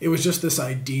it was just this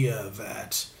idea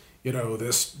that,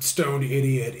 this stoned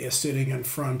idiot is sitting in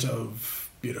front of,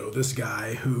 this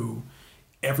guy who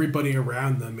everybody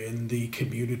around them in the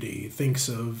community thinks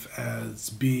of as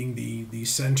being the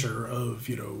center of,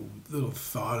 little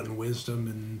thought and wisdom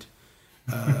and,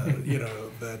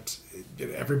 that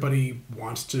everybody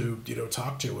wants to,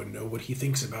 talk to and know what he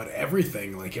thinks about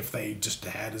everything. Like if they just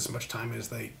had as much time as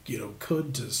they,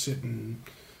 could to sit and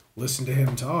listen to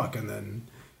him talk. And then,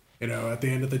 at the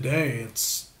end of the day,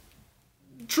 it's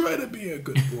try to be a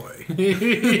good boy.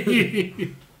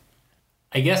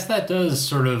 I guess that does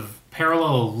sort of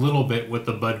parallel a little bit with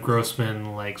the Bud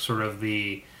Grossman, like sort of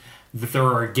that there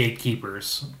are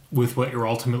gatekeepers with what you're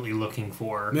ultimately looking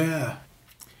for. Yeah.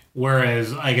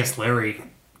 Whereas I guess Larry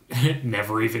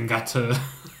never even got to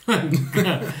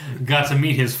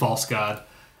meet his false god.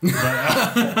 And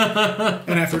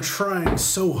after trying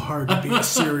so hard to be a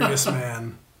serious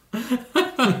man.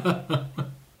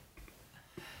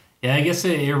 Yeah, I guess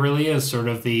it really is sort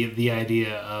of the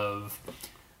idea of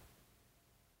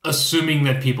assuming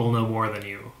that people know more than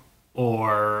you,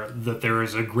 or that there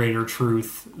is a greater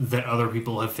truth that other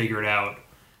people have figured out,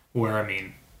 where, I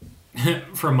mean,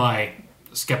 from my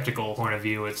skeptical point of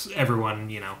view, it's everyone,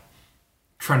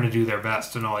 trying to do their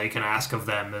best, and all you can ask of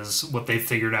them is what they've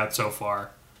figured out so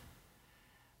far.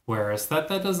 Whereas that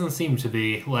doesn't seem to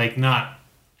be, like, not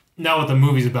what the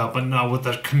movie's about, but not what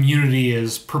the community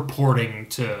is purporting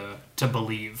to to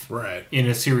believe Right. in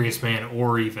a Serious Man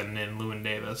or even in Llewyn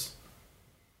Davis.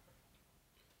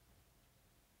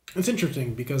 It's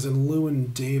interesting because in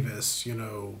Llewyn Davis,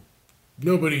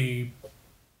 nobody,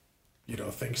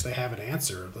 thinks they have an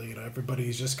answer.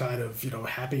 Everybody's just kind of,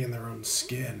 happy in their own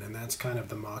skin, and that's kind of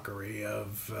the mockery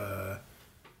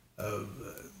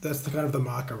that's the kind of the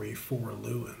mockery for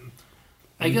Llewyn.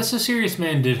 I guess A Serious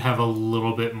Man did have a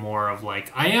little bit more of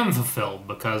like, I am fulfilled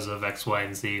because of X, Y,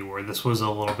 and Z, where this was a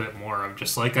little bit more of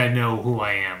just like, I know who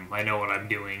I am. I know what I'm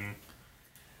doing.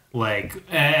 Like,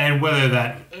 and whether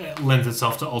that lends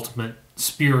itself to ultimate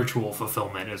spiritual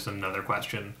fulfillment is another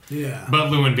question. Yeah. But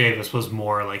Llewyn Davis was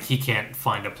more like, he can't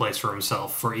find a place for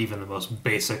himself for even the most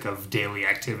basic of daily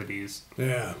activities.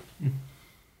 Yeah.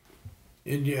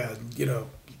 And yeah,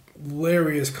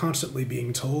 Larry is constantly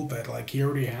being told that, like, he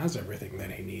already has everything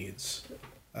that he needs.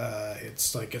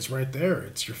 It's like, it's right there.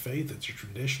 It's your faith, it's your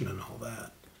tradition, and all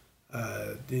that.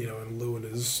 And Llewyn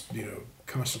is,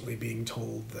 constantly being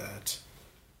told that,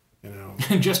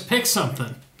 Just pick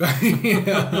something.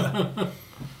 yeah.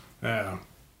 Yeah.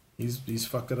 He's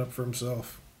fucked it up for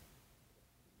himself.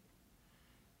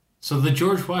 So the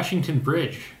George Washington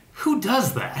Bridge. Who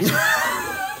does that?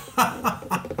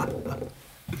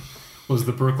 Was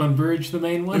the Brooklyn Bridge the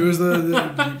main one? It was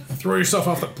the throw yourself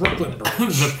off the Brooklyn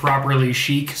Bridge. The properly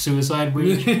chic suicide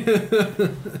bridge.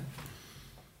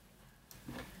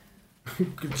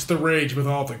 It's the rage with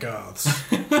all the goths.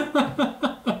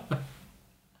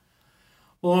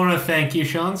 Well, I want to thank you,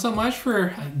 Sean, so much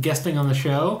for guesting on the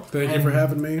show. Thank you for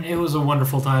having me. It was a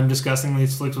wonderful time discussing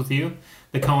these flicks with you.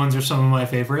 The Coens are some of my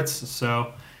favorites,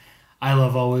 so I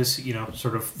love always,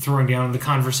 sort of throwing down in the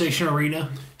conversation arena.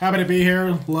 Happy to be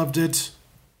here. Loved it.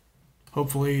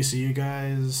 Hopefully see you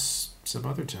guys some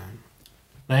other time.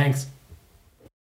 Thanks.